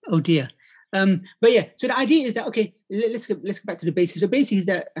there. Oh dear. But yeah, so the idea is that, okay, let's go back to the basics. The basics is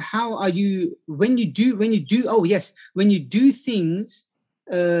that how are you when you do things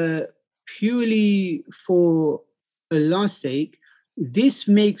purely for Allah's sake, this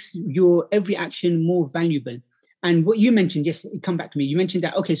makes your every action more valuable. And what you mentioned, yes, come back to me. You mentioned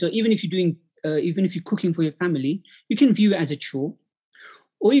that, okay, so even if you're cooking for your family, you can view it as a chore,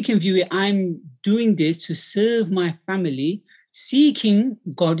 or you can view it, I'm doing this to serve my family, seeking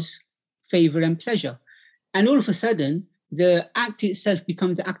God's favor and pleasure. And all of a sudden, the act itself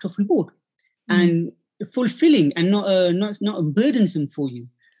becomes an act of reward and fulfilling and not burdensome for you.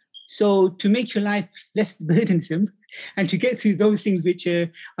 So to make your life less burdensome and to get through those things which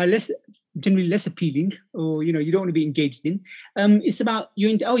are generally less appealing, or you don't want to be engaged in, it's about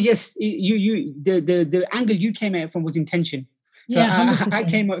you. Oh yes, the angle you came at from was intention. So I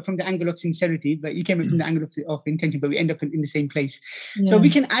came out from the angle of sincerity, but you came out from the angle of intention. But we end up in the same place. Yeah. So we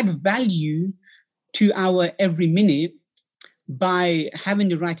can add value to our every minute by having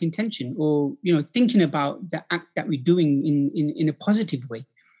the right intention, or thinking about the act that we're doing in a positive way.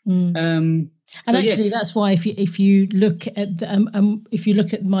 And actually, that's why if you look at if you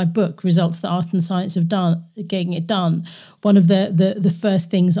look at my book, Results that Art and Science have done, getting it done, one of the first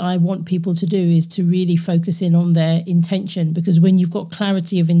things I want people to do is to really focus in on their intention, because when you've got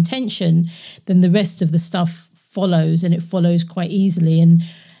clarity of intention, then the rest of the stuff follows, and it follows quite easily. And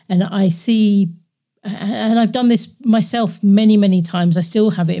I see, and I've done this myself many times. I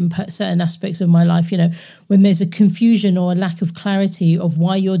still have it in certain aspects of my life. When there's a confusion or a lack of clarity of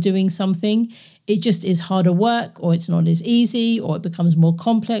why you're doing something, it just is harder work, or it's not as easy, or it becomes more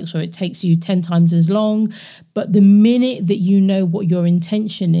complex, or it takes you 10 times as long. But the minute that you know what your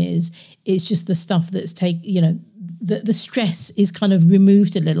intention is, it's just the stuff that's the stress is kind of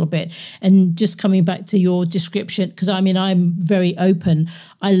removed a little bit. And just coming back to your description, because I'm very open.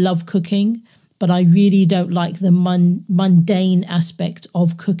 I love cooking, but I really don't like the mundane aspect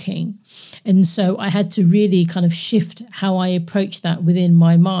of cooking. And so I had to really kind of shift how I approach that within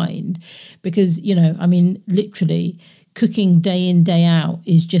my mind, because, literally cooking day in, day out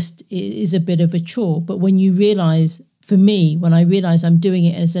is a bit of a chore. But when you realize, for me, when I realize I'm doing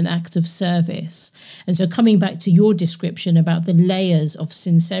it as an act of service, and so coming back to your description about the layers of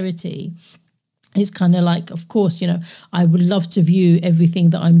sincerity, it's kind of like, of course, I would love to view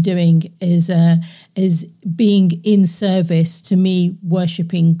everything that I'm doing as being in service to me,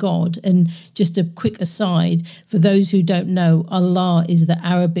 worshipping God. And just a quick aside, for those who don't know, Allah is the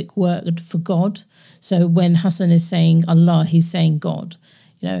Arabic word for God. So when Hasan is saying Allah, he's saying God.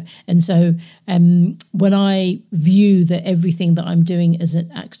 And so when I view that everything that I'm doing as an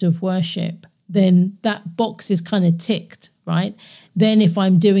act of worship, then that box is kind of ticked, right? Then if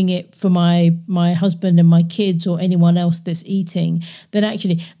I'm doing it for my husband and my kids or anyone else that's eating, then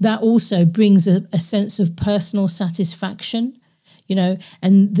actually that also brings a sense of personal satisfaction,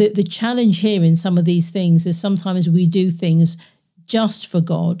 and the challenge here in some of these things is sometimes we do things just for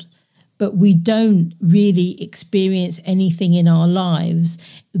God, but we don't really experience anything in our lives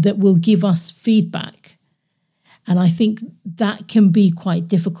that will give us feedback. And I think that can be quite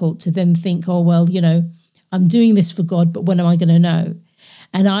difficult to then think, oh, well, I'm doing this for God, but when am I going to know?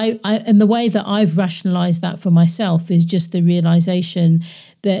 And and the way that I've rationalized that for myself is just the realization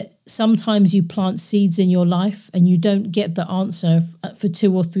that sometimes you plant seeds in your life and you don't get the answer for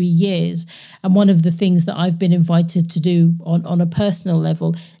 2 or 3 years. And one of the things that I've been invited to do on a personal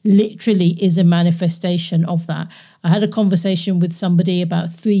level literally is a manifestation of that. I had a conversation with somebody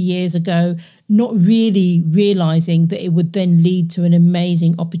about 3 years ago, not really realizing that it would then lead to an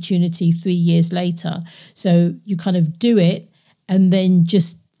amazing opportunity 3 years later. So you kind of do it and then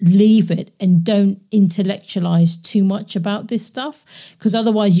just leave it and don't intellectualize too much about this stuff, because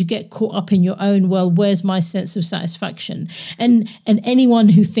otherwise you get caught up in your own, well, where's my sense of satisfaction? And anyone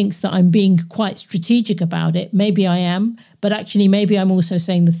who thinks that I'm being quite strategic about it, maybe I am, but actually maybe I'm also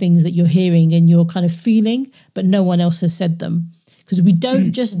saying the things that you're hearing and you're kind of feeling, but no one else has said them, because we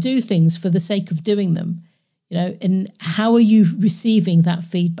don't just do things for the sake of doing them, and how are you receiving that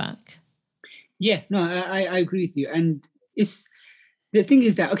feedback? Yeah, no, I agree with you. And the thing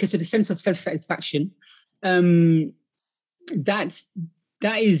is that, okay, so the sense of self-satisfaction, that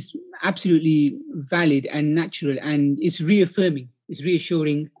is absolutely valid and natural, and it's reaffirming, it's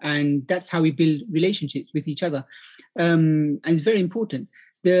reassuring, and that's how we build relationships with each other. And it's very important.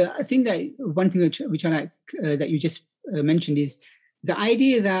 One thing which I like that you just mentioned is the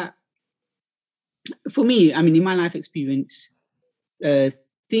idea that, for me, in my life experience,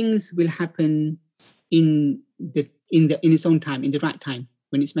 things will happen in its own time, in the right time,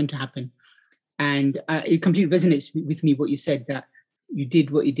 when it's meant to happen. And it completely resonates with me what you said, that you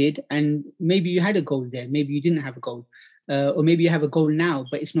did what you did, and maybe you had a goal there, maybe you didn't have a goal, or maybe you have a goal now,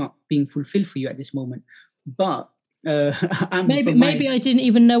 but it's not being fulfilled for you at this moment. But maybe I didn't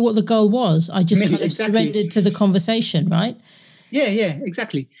even know what the goal was. I just kind of surrendered to the conversation, right? Yeah,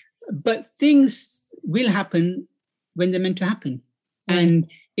 exactly. But things will happen when they're meant to happen. And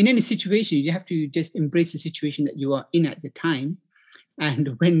in any situation, you have to just embrace the situation that you are in at the time.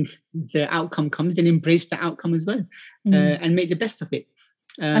 And when the outcome comes, then embrace the outcome as well, and make the best of it.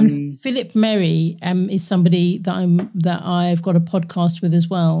 And Philip Merry is somebody that I've got a podcast with as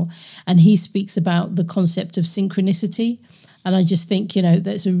well. And he speaks about the concept of synchronicity. And I just think,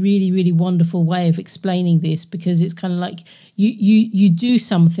 that's a really, really wonderful way of explaining this, because it's kind of like you do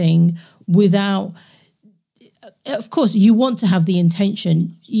something without... Of course, you want to have the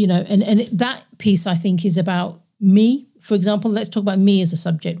intention, and that piece, I think, is about me. For example, let's talk about me as a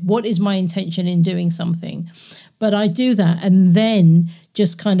subject. What is my intention in doing something? But I do that and then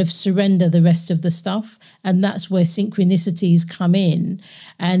just kind of surrender the rest of the stuff. And that's where synchronicities come in.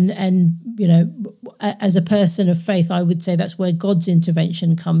 And you know, as a person of faith, I would say that's where God's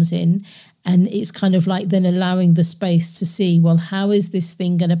intervention comes in. And it's kind of like then allowing the space to see, well, how is this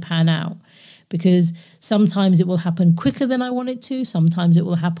thing going to pan out? Because sometimes it will happen quicker than I want it to. Sometimes it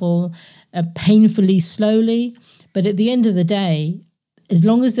will happen painfully slowly. But at the end of the day, as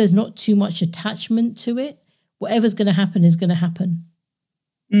long as there's not too much attachment to it, whatever's going to happen is going to happen.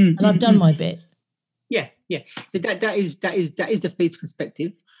 And I've done my bit. Yeah. That is the faith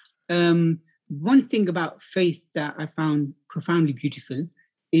perspective. One thing about faith that I found profoundly beautiful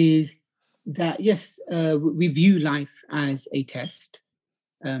is that, yes, we view life as a test,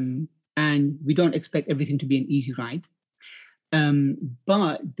 and we don't expect everything to be an easy ride.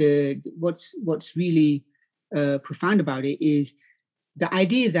 But what's really profound about it is the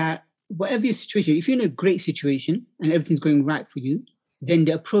idea that whatever your situation, if you're in a great situation and everything's going right for you, then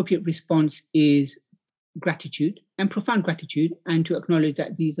the appropriate response is gratitude and profound gratitude, and to acknowledge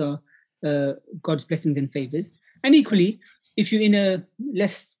that these are God's blessings and favors. And equally, if you're in a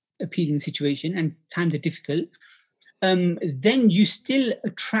less appealing situation and times are difficult, then you still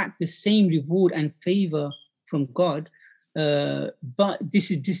attract the same reward and favor from God, but this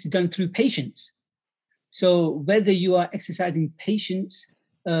is done through patience. So whether you are exercising patience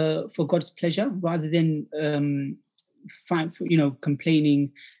for God's pleasure rather than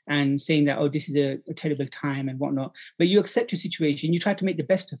complaining and saying that, oh, this is a terrible time and whatnot, but you accept your situation, you try to make the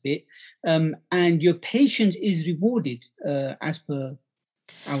best of it, and your patience is rewarded as per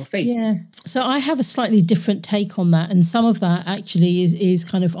our faith. Yeah. So I have a slightly different take on that. And some of that actually is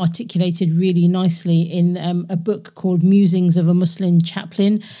kind of articulated really nicely in a book called Musings of a Muslim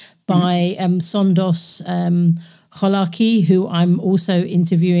Chaplain by Sondos Kholaki, who I'm also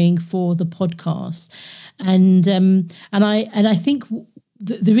interviewing for the podcast. And I think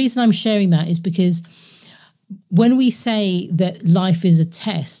the reason I'm sharing that is because when we say that life is a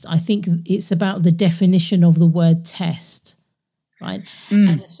test, I think it's about the definition of the word test. Right.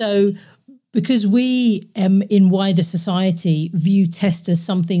 And so because we in wider society view test as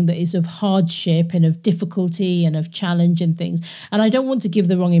something that is of hardship and of difficulty and of challenge and things. And I don't want to give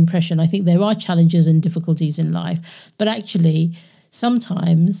the wrong impression. I think there are challenges and difficulties in life, but actually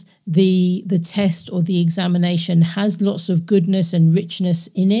sometimes the test or the examination has lots of goodness and richness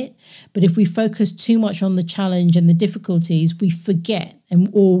in it. But if we focus too much on the challenge and the difficulties, we forget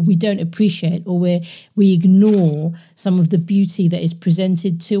or we don't appreciate, or we ignore some of the beauty that is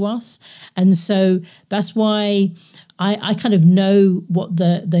presented to us. And so that's why I kind of know what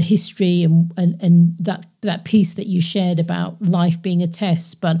the history and that piece that you shared about life being a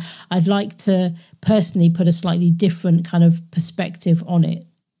test, but I'd like to personally put a slightly different kind of perspective on it.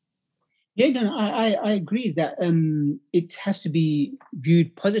 Yeah, no, I agree that it has to be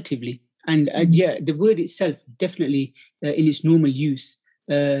viewed positively. And the word itself definitely in its normal use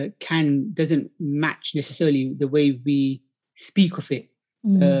doesn't match necessarily the way we speak of it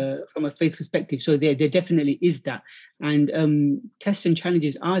from a faith perspective. So there definitely is that. And tests and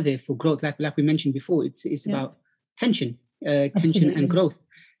challenges are there for growth. Like we mentioned before, it's about tension and growth.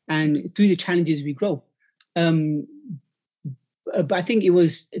 And through the challenges we grow. But I think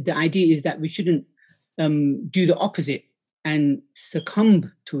the idea is that we shouldn't do the opposite and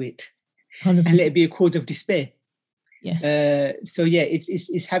succumb to it 100%. and let it be a cause of despair. Yes. So yeah,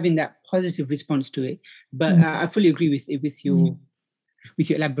 it's having that positive response to it. But I fully agree with your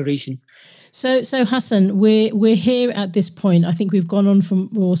elaboration. So Hasan, we're here at this point. I think we've gone on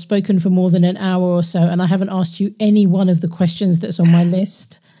or spoken for more than an hour or so, and I haven't asked you any one of the questions that's on my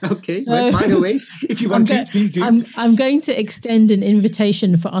list. Okay, well, by the way, if you want to, please do. I'm going to extend an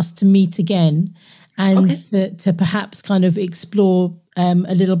invitation for us to meet again and to perhaps kind of explore a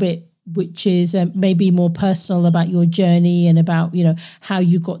little bit, which is maybe more personal about your journey and about, how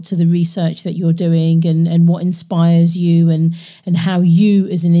you got to the research that you're doing and what inspires you and how you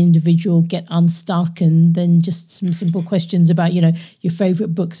as an individual get unstuck, and then just some simple questions about, your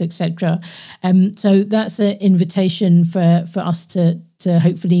favorite books, etc. So that's an invitation for us to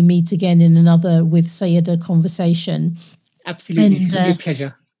hopefully meet again in another With Saiyyidah conversation. Absolutely. It's a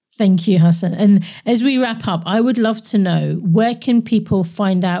pleasure. Thank you, Hasan. And as we wrap up, I would love to know, where can people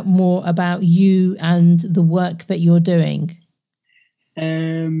find out more about you and the work that you're doing?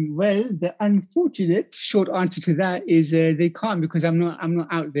 Well, the unfortunate short answer to that is they can't, because I'm not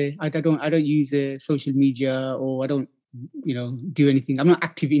out there. I don't use social media, or I don't do anything. I'm not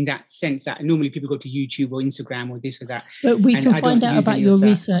active in that sense that normally people go to YouTube or Instagram or this or that. But we can find out about your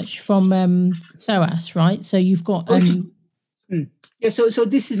research from SOAS, right? So you've got Yeah, so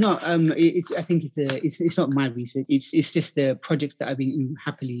this is not. It's I think it's not my research. It's just the projects that I've been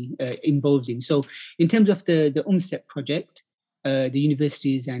happily involved in. So in terms of the UMSEP project, the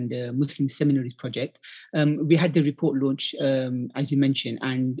universities and Muslim seminaries project, we had the report launch, as you mentioned.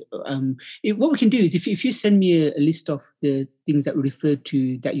 And what we can do is, if you send me a list of the things that we referred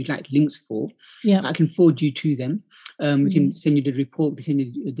to that you'd like links for, I can forward you to them. We can send you the report. We can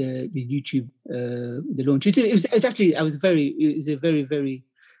send you the YouTube the launch. It was actually it was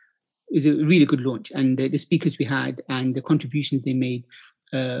a really good launch, and the speakers we had and the contributions they made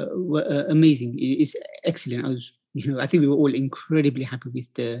were amazing. It's excellent. I think we were all incredibly happy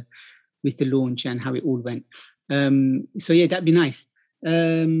with the launch and how it all went. So yeah, that'd be nice.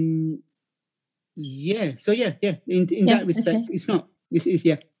 In that respect,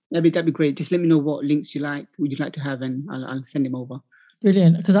 that'd be great. Just let me know what links would you like to have, and I'll send them over.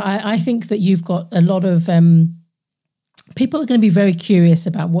 Brilliant, because I think that you've got a lot of people are going to be very curious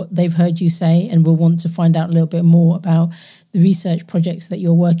about what they've heard you say, and will want to find out a little bit more about the research projects that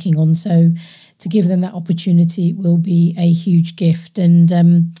you're working on. So to give them that opportunity will be a huge gift. And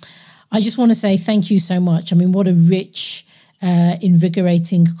I just want to say thank you so much. I mean, what a rich,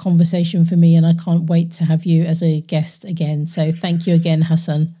 invigorating conversation for me, and I can't wait to have you as a guest again. So thank you again,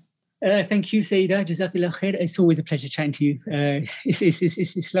 Hasan. Thank you, Saiyyidah. Jazakallah khair. It's always a pleasure chatting to you.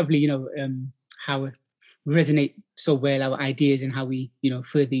 It's lovely, how we resonate so well, our ideas, and how we,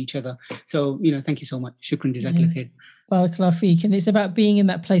 further each other. So, thank you so much. Shukran, jazakallah khair. Barakallah feek. And it's about being in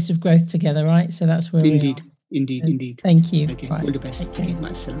that place of growth together, right? So that's where we are. Indeed. Thank you. Okay, all the best. Okay,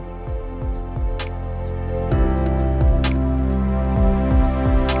 ma'assalam.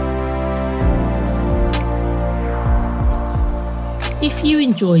 If you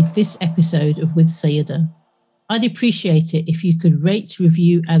enjoyed this episode of With Saiyyidah, I'd appreciate it if you could rate,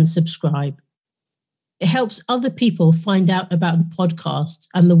 review, and subscribe. It helps other people find out about the podcast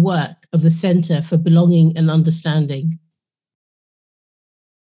and the work of the Centre for Belonging and Understanding.